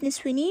starring Sydney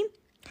Sweeney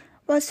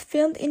was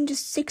filmed in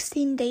just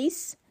 16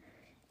 days,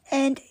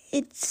 and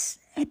it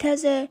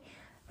has a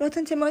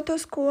Rotten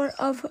Tomatoes score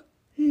of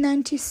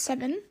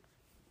 97.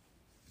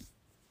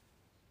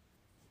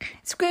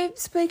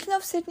 Speaking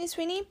of Sydney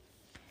Sweeney,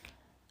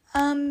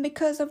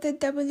 because of the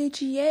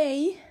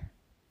WGA,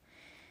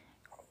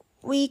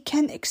 we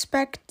can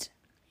expect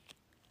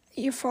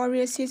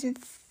Euphoria Season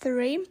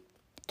 3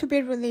 to be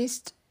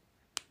released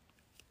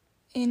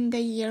in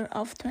the year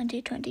of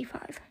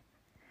 2025.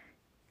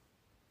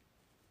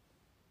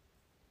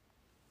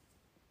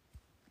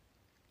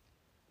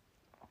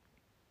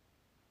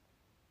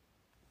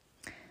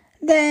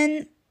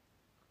 Then,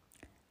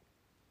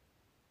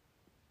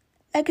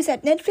 like I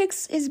said,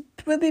 Netflix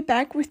will be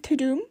back with To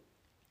Doom.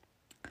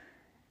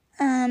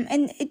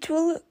 And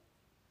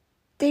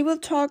they will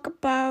talk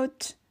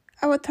about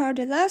Avatar: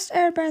 The Last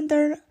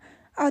Airbender,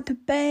 Outer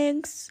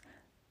Banks,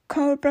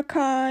 Cobra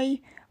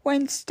Kai,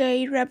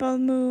 Wednesday, Rebel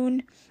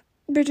Moon,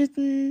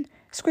 Bridgerton,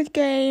 Squid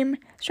Game,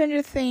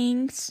 Stranger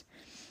Things,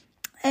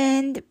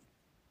 and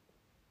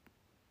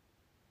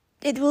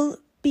it will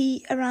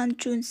be around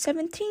June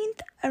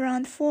 17th,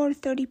 around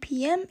 4:30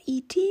 p.m.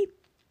 ET.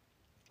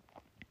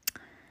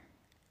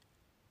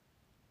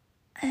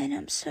 And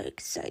I'm so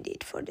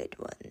excited for that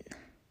one.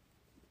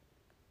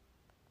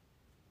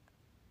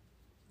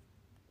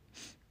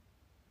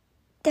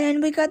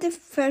 Then we got the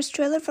first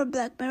trailer for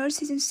Black Mirror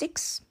Season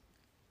 6.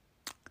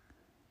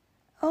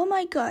 Oh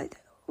my god,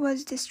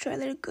 was this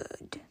trailer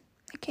good.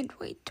 I can't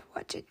wait to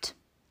watch it.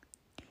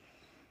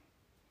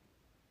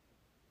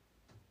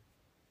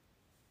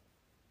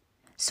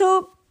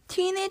 So,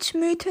 Teenage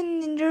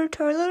Mutant Ninja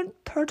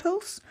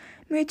Turtles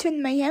Mutant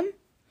Mayhem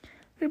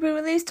will be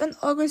released on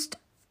August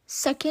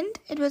 2nd.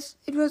 It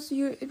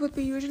would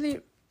be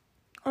originally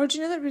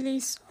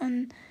released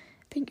on,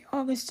 I think,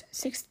 August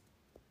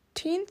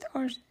 16th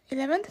or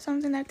 11th,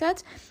 something like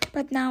that,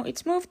 but now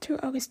it's moved to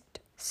August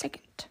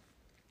 2nd.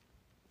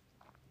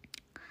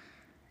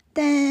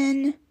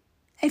 Then,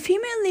 a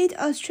female lead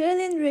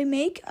Australian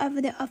remake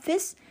of The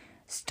Office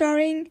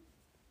starring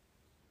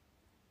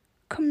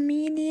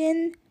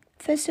comedian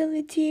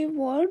Felicity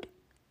Ward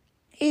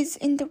is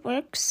in the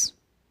works.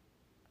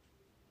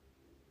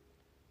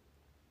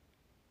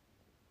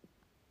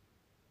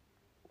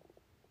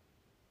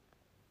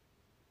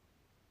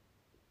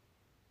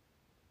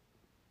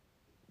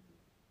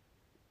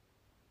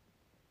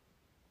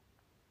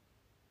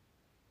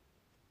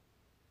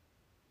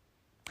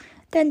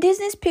 Then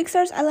Disney's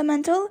Pixar's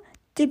Elemental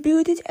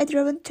debuted at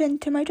Rotten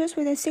Tomatoes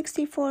with a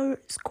 64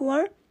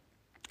 score.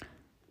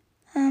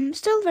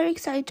 Still very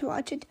excited to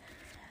watch it.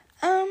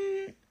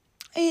 On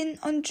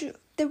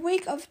the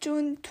week of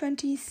June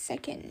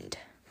 22nd,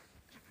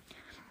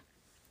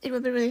 it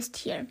will be released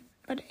here,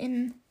 but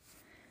in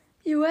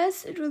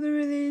US it will be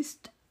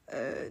released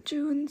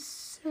June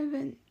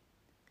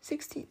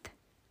 16th.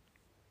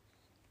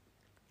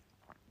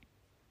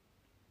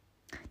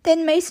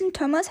 Then Mason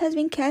Thomas has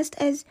been cast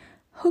as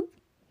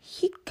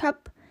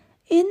Hiccup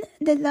in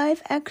the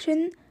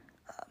live-action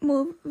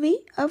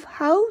movie of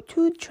How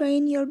to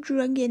Train Your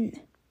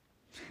Dragon,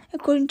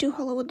 according to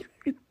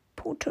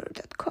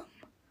HollywoodReporter.com.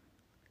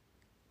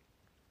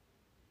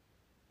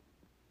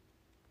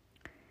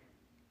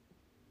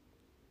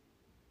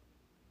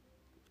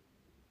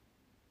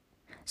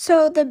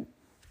 So the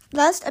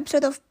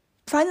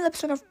final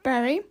episode of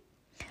Barry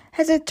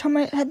had a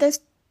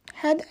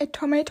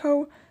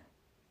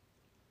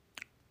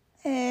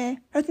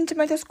Rotten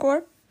Tomato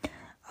score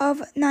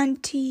of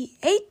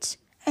 98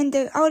 and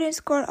the audience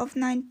score of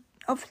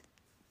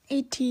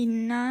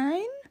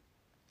 89.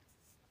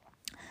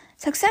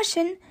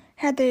 Succession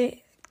had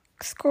a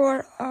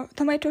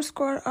tomato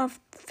score of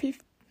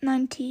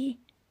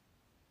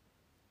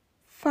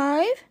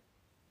 95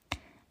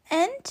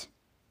 and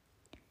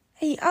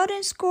a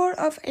audience score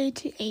of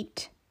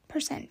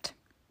 88%.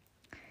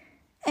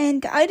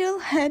 And The Idol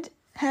had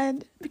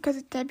because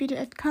it debuted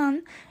at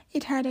Cannes,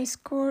 it has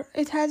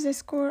a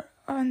score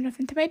on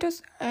Rotten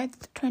Tomatoes at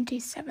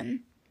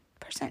 27%.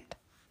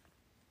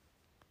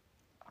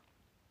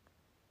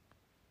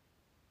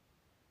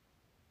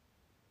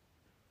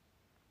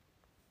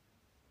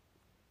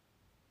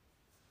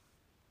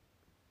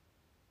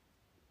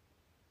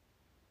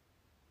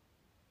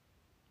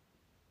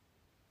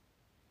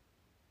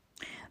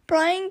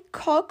 Brian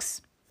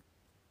Cox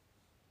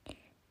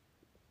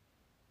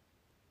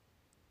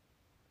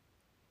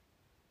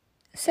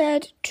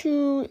said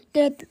to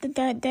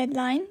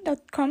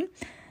Deadline.com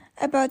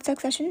about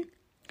Succession.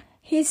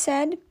 He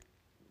said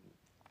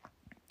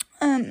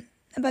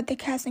about the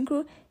cast and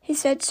crew. He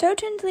said,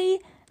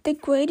 "Certainly the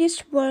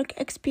greatest work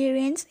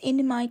experience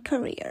in my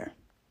career."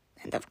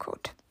 End of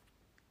quote.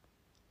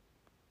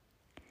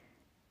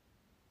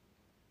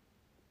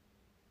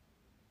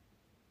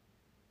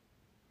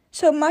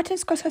 So Martin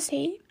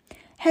Scorsese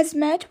has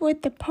met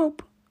with the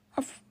Pope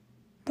of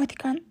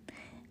Vatican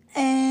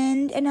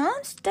and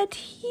announced that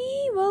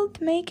he will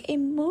make a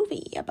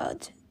movie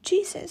about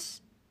Jesus,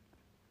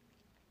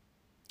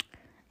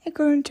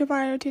 according to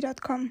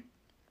Variety.com.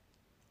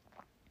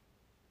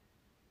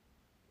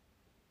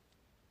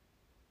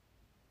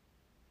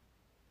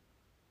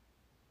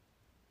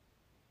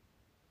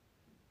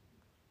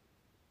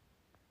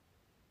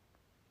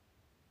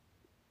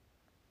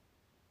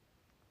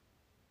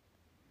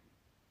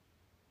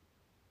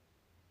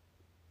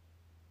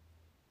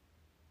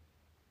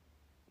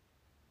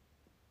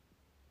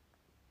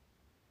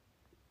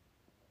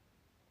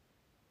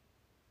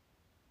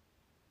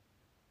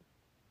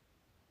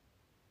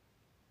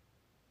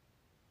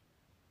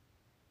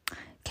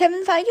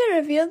 Kevin Feige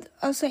revealed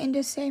also in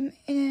the same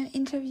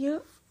interview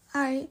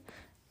I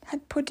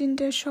had put in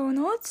the show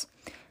notes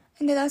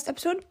in the last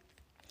episode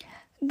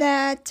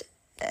that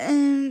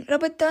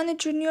Robert Downey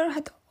Jr.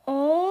 had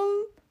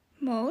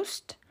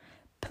almost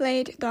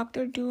played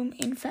Doctor Doom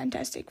in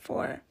Fantastic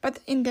Four, but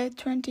in the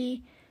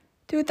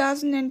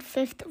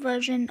 2005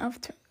 version of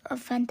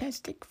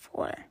Fantastic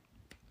Four.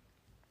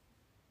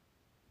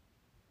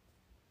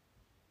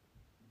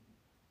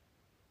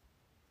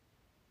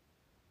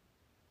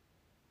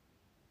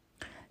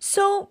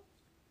 So,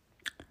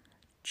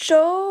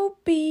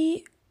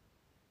 Joby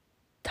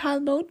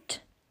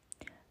Talbot,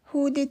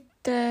 who did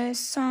the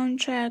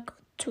soundtrack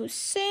to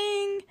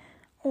Sing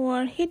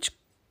or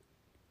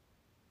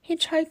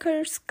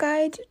Hitchhiker's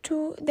Guide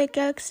to the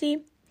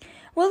Galaxy,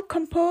 will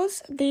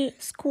compose the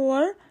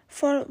score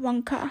for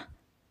Wonka,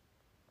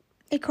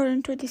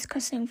 according to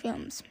Discussing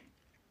Films.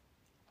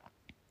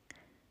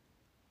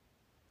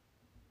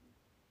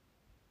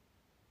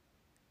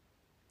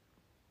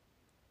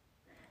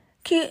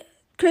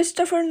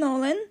 Christopher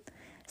Nolan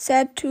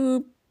said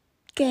to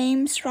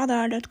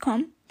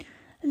GamesRadar.com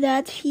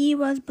that he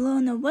was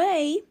blown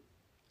away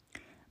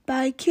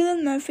by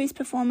Cillian Murphy's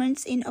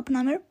performance in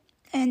Oppenheimer,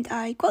 and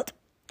I quote,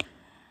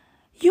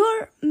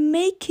 "You're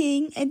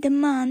making a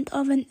demand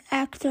of an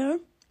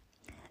actor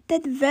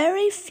that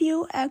very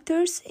few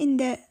actors in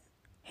the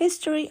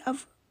history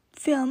of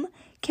film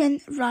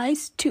can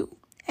rise to."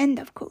 End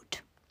of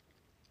quote.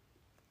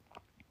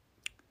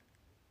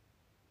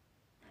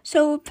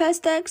 So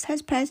Fast X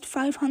has passed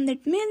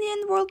 500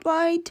 million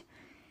worldwide.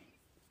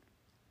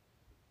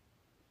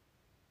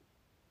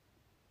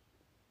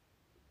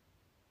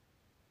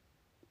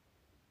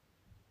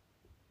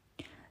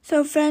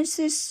 So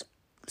Francis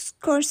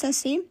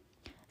Scorsese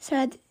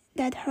said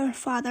that her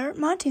father,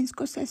 Martin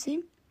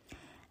Scorsese,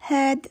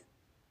 was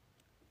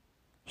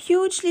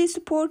hugely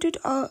supportive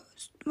of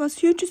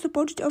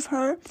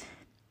her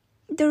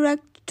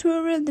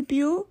directorial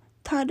debut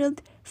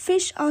titled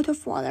Fish Out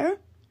of Water.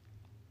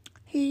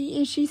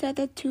 She said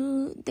that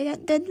to the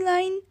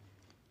Deadline,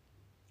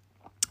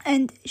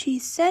 and she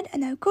said,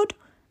 and I quote,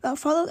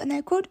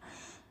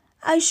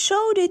 "I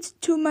showed it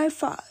to my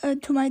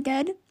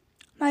dad.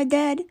 My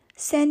dad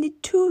sent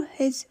it to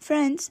his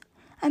friends.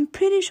 I'm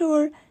pretty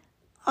sure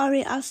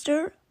Ari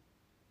Aster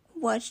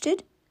watched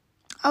it.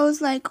 I was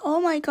like, oh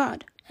my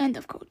god." End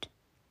of quote.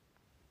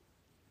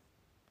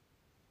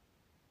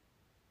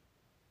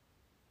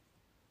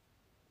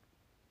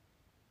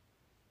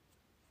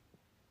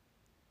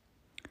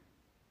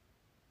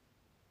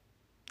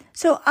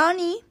 So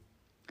Arnold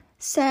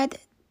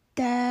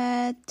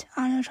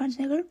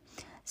Schwarzenegger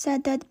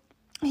said that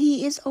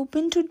he is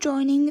open to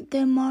joining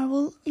the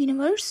Marvel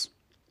Universe.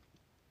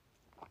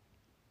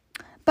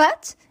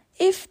 But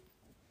if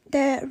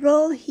the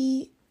role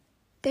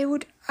they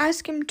would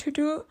ask him to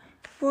do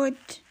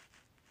would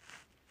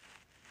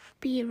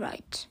be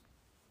right.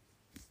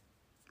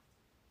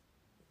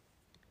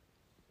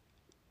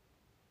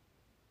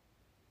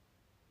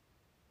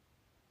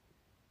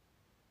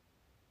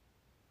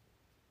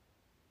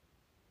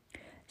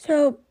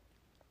 So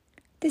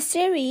the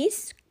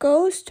series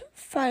Ghost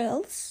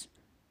Files,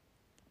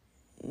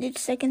 the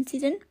second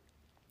season,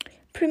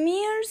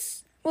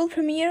 will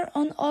premiere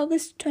on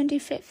August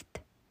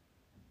 25th.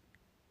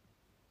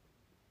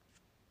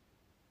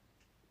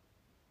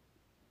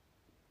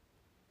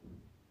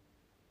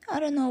 I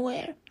don't know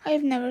where.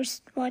 I've never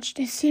watched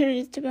this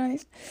series, to be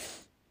honest.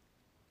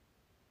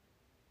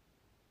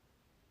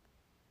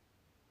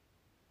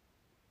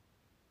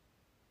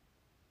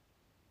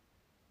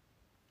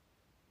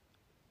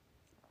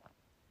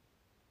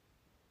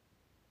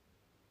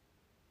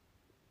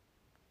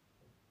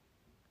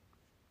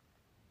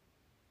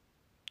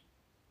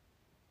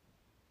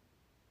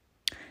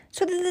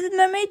 So the Little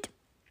Mermaid...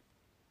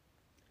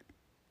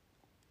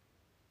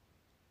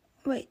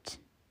 Wait.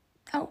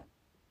 Oh.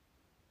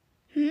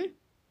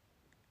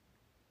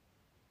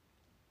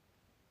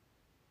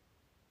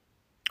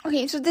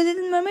 Okay, so The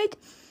Little Mermaid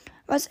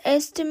was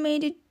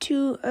estimated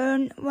to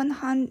earn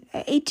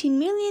 118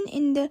 million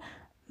in the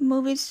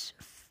movie's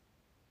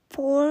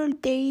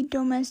 4-day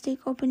domestic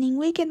opening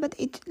weekend, but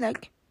it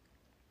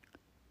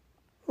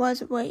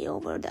was way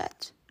over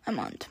that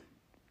amount.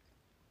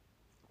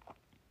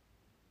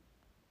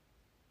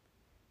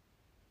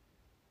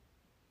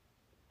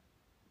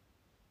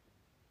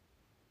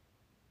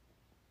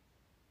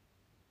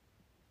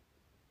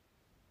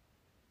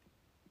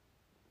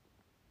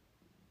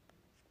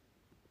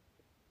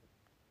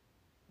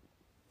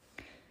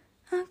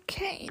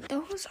 Okay,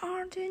 those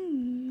are the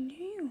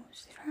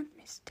news, if I'm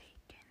mistaken.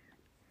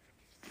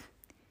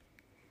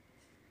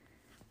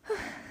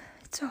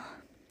 So,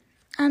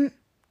 I'm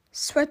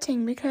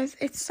sweating because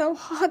it's so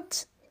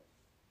hot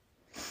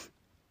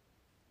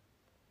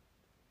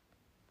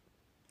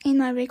in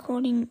my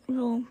recording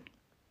room.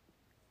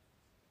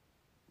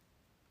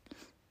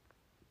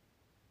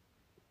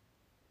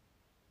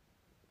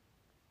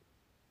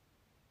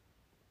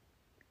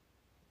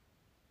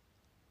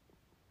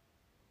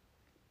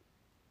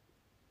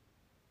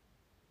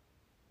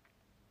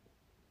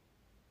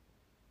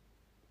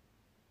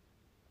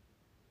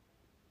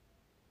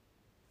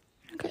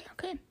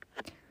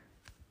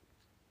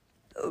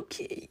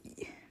 Okay,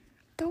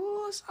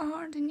 those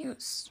are the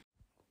news.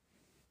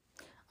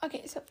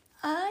 Okay, so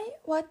I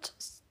watched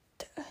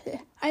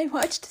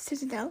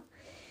Citadel,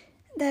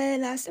 the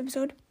last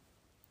episode,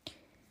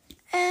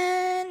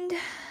 and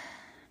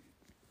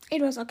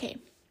it was okay.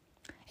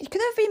 It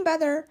could have been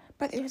better,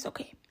 but it was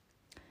okay.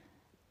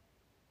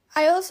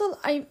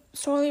 I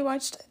solely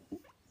watched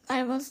for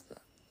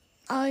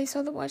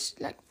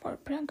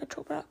Priyanka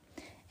Chopra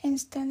and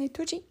Stanley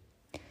Tucci.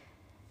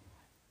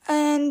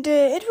 And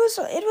it was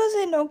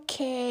an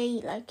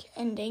okay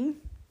ending,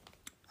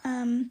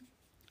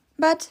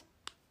 but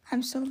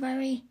I'm still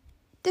very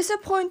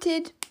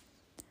disappointed.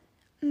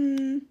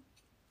 It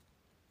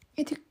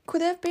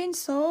could have been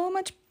so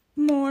much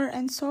more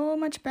and so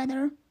much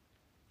better.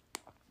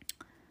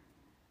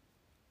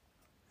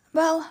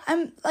 Well,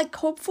 I'm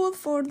hopeful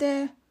for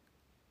the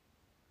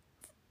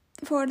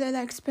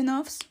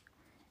spin-offs,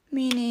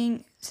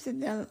 meaning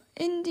Citadel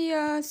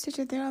India,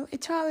 Citadel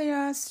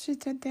Italia,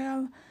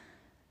 Citadel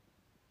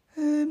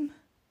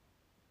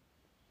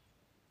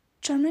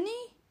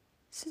Germany,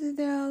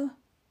 Citadel,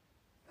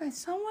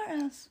 somewhere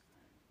else,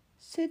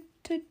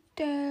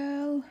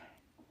 Citadel,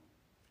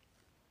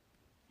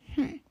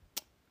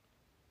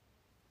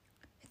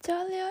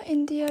 Italia,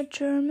 India,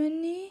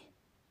 Germany,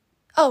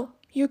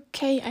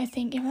 UK, I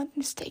think, if I'm not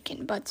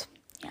mistaken, but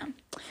yeah,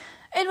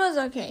 it was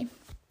okay.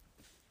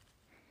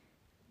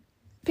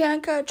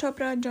 Priyanka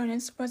Chopra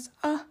Jonas was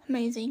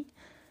amazing,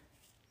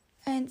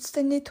 and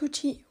Stanley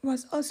Tucci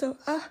was also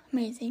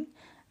amazing,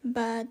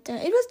 but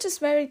it was just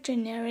very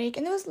generic,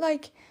 and it was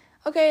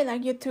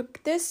you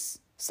took this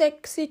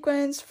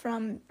sequence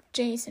from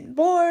Jason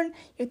Bourne,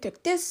 you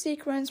took this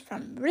sequence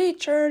from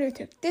Richard, you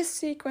took this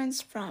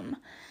sequence from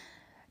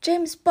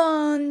James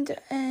Bond,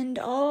 and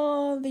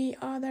all the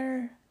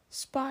other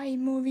spy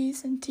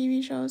movies and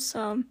TV shows,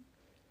 so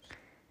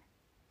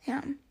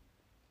yeah,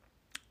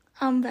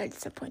 I'm very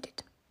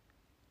disappointed.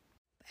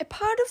 A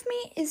part of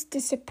me is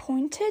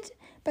disappointed,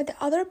 but the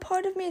other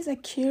part of me is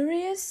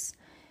curious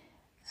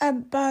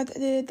about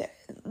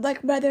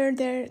whether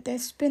the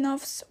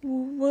spin-offs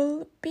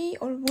will be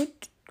or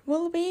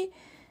will be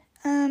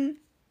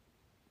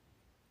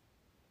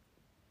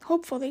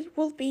hopefully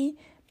will be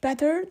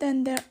better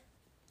than the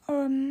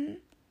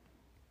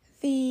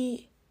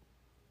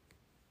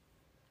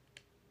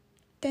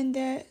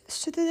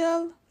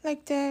Citadel,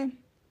 the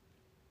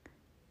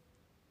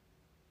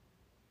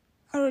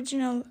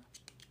original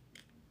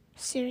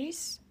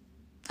series.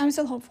 I'm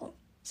still hopeful,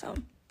 so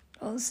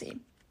we'll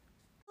see.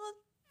 We'll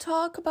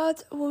talk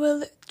about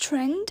will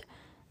trend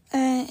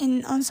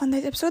on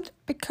Sunday's episode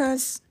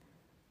because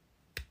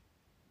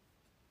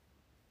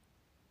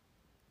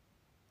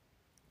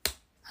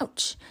I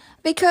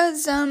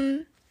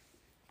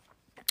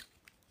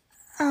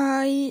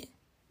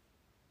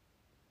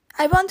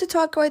want to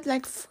talk about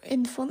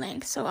in full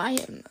length, so I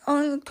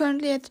am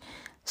currently at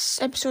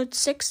episode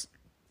 6.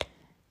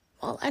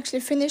 Well,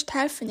 actually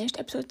half finished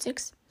episode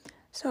 6.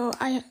 So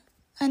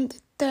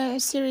the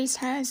series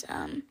has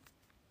how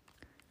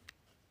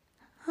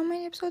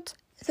many episodes?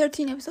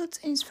 13 episodes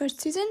in its first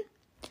season.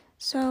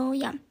 So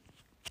yeah.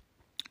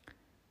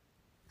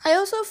 I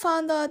also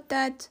found out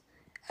that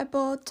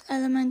Abbott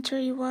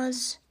Elementary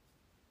was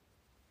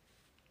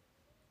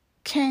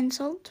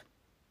cancelled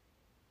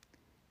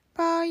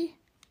by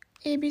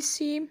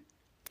ABC,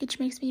 which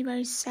makes me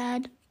very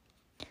sad.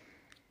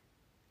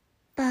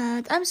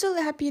 But I'm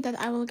still happy that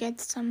I will get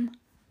some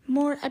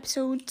more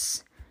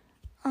episodes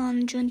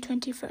on June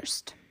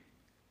 21st.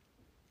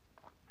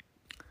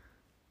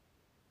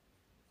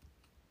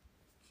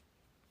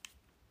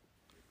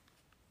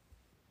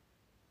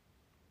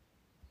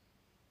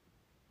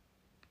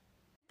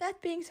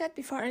 That being said,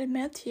 before I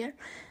melt here,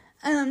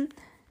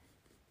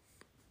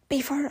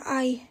 before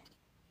I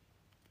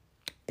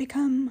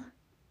become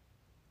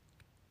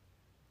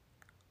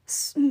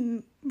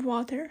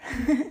water,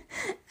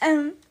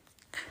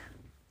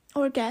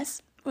 or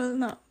gas, well,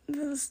 no,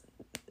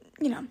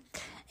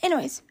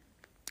 anyways,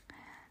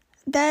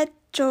 that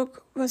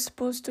joke was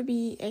supposed to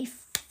be a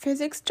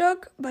physics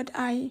joke, but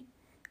I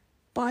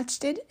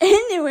botched it.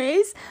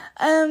 Anyways,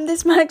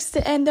 this marks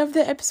the end of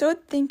the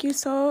episode. Thank you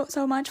so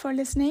much for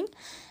listening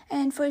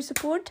and for your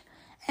support,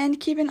 and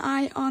keep an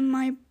eye on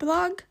my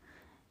blog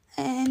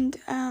and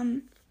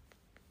on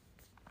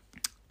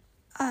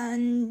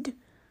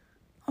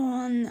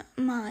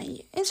my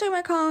Instagram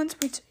accounts,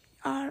 which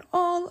are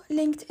all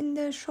linked in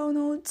the show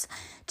notes.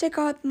 Check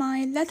out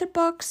my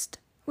Letterboxd,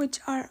 which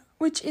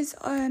is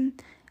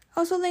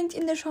also linked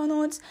in the show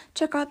notes.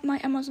 Check out my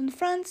Amazon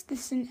Friends.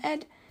 This is an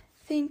ad.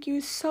 Thank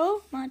you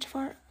so much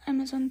for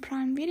Amazon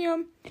Prime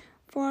Video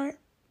for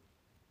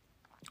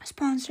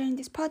sponsoring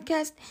this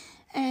podcast.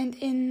 And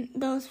in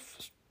those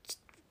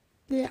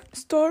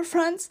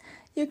storefronts,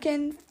 you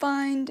can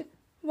find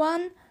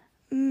one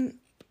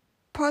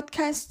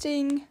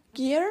podcasting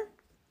gear,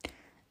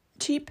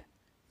 cheap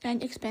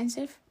and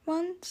expensive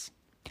ones,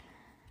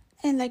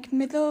 and like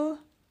middle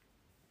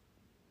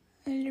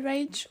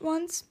range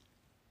ones.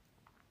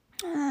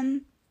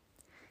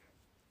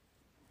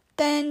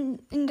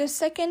 Then in the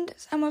second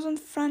Amazon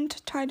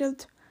front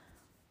titled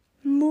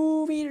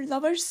Movie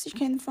Lovers, you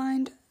can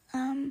find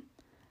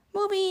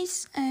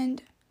movies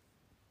and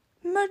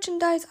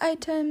merchandise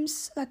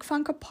items like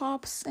Funko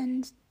Pops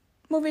and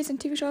movies and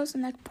TV shows,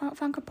 and like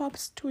Funko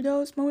Pops to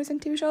those movies and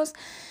TV shows.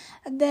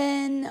 And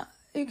then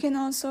you can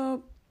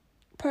also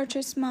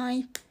purchase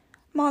my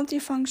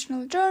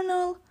multifunctional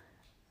journal,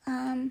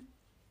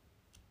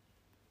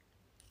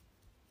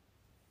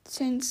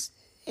 since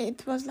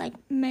it was like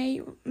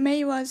May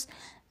was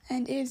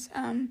and is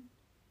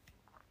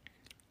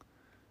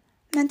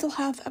Mental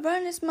Health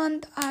Awareness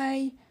Month.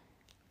 I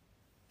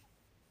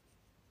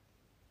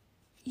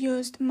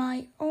used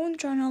my own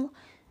journal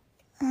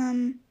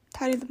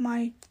titled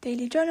My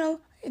Daily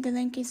Journal. The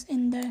link is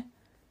in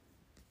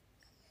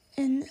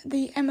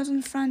the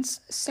Amazon Friends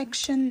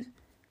section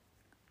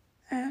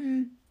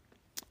in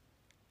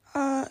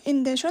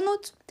the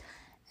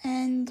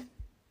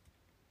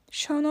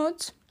show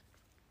notes.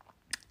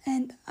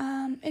 And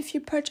if you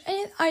purchase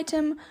any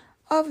item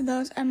of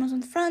those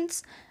Amazon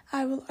Friends,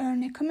 I will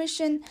earn a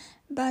commission,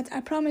 but I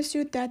promise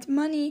you that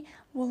money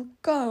will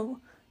go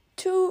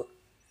to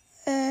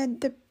in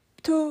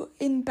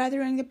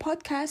bettering the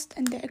podcast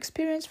and the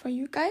experience for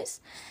you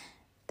guys,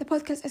 the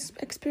podcast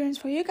experience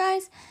for you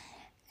guys,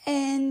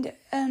 and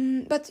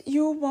but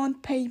you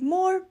won't pay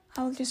more.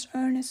 I'll just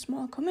earn a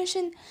small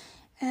commission,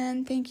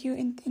 and thank you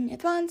in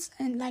advance.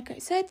 And like I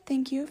said,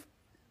 thank you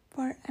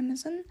for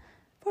Amazon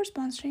for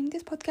sponsoring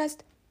this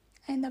podcast.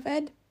 End of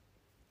ed.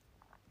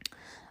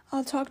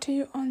 I'll talk to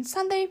you on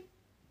Sunday,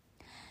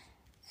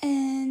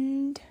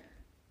 and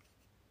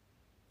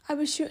I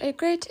wish you a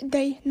great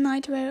day,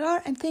 night, where you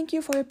are, and thank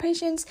you for your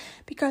patience,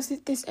 because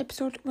this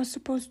episode was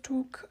supposed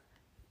to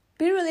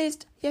be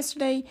released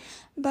yesterday,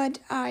 but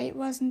I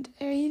wasn't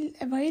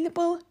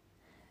available,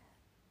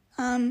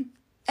 and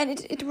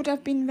it would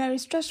have been very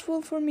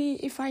stressful for me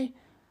if I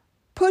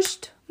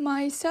pushed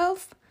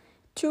myself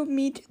to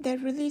meet the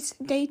release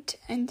date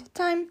and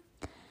time.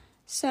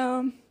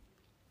 So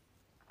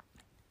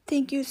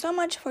thank you so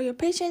much for your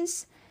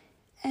patience,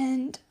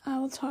 and I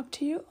will talk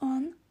to you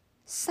on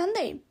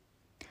Sunday.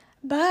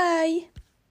 Bye.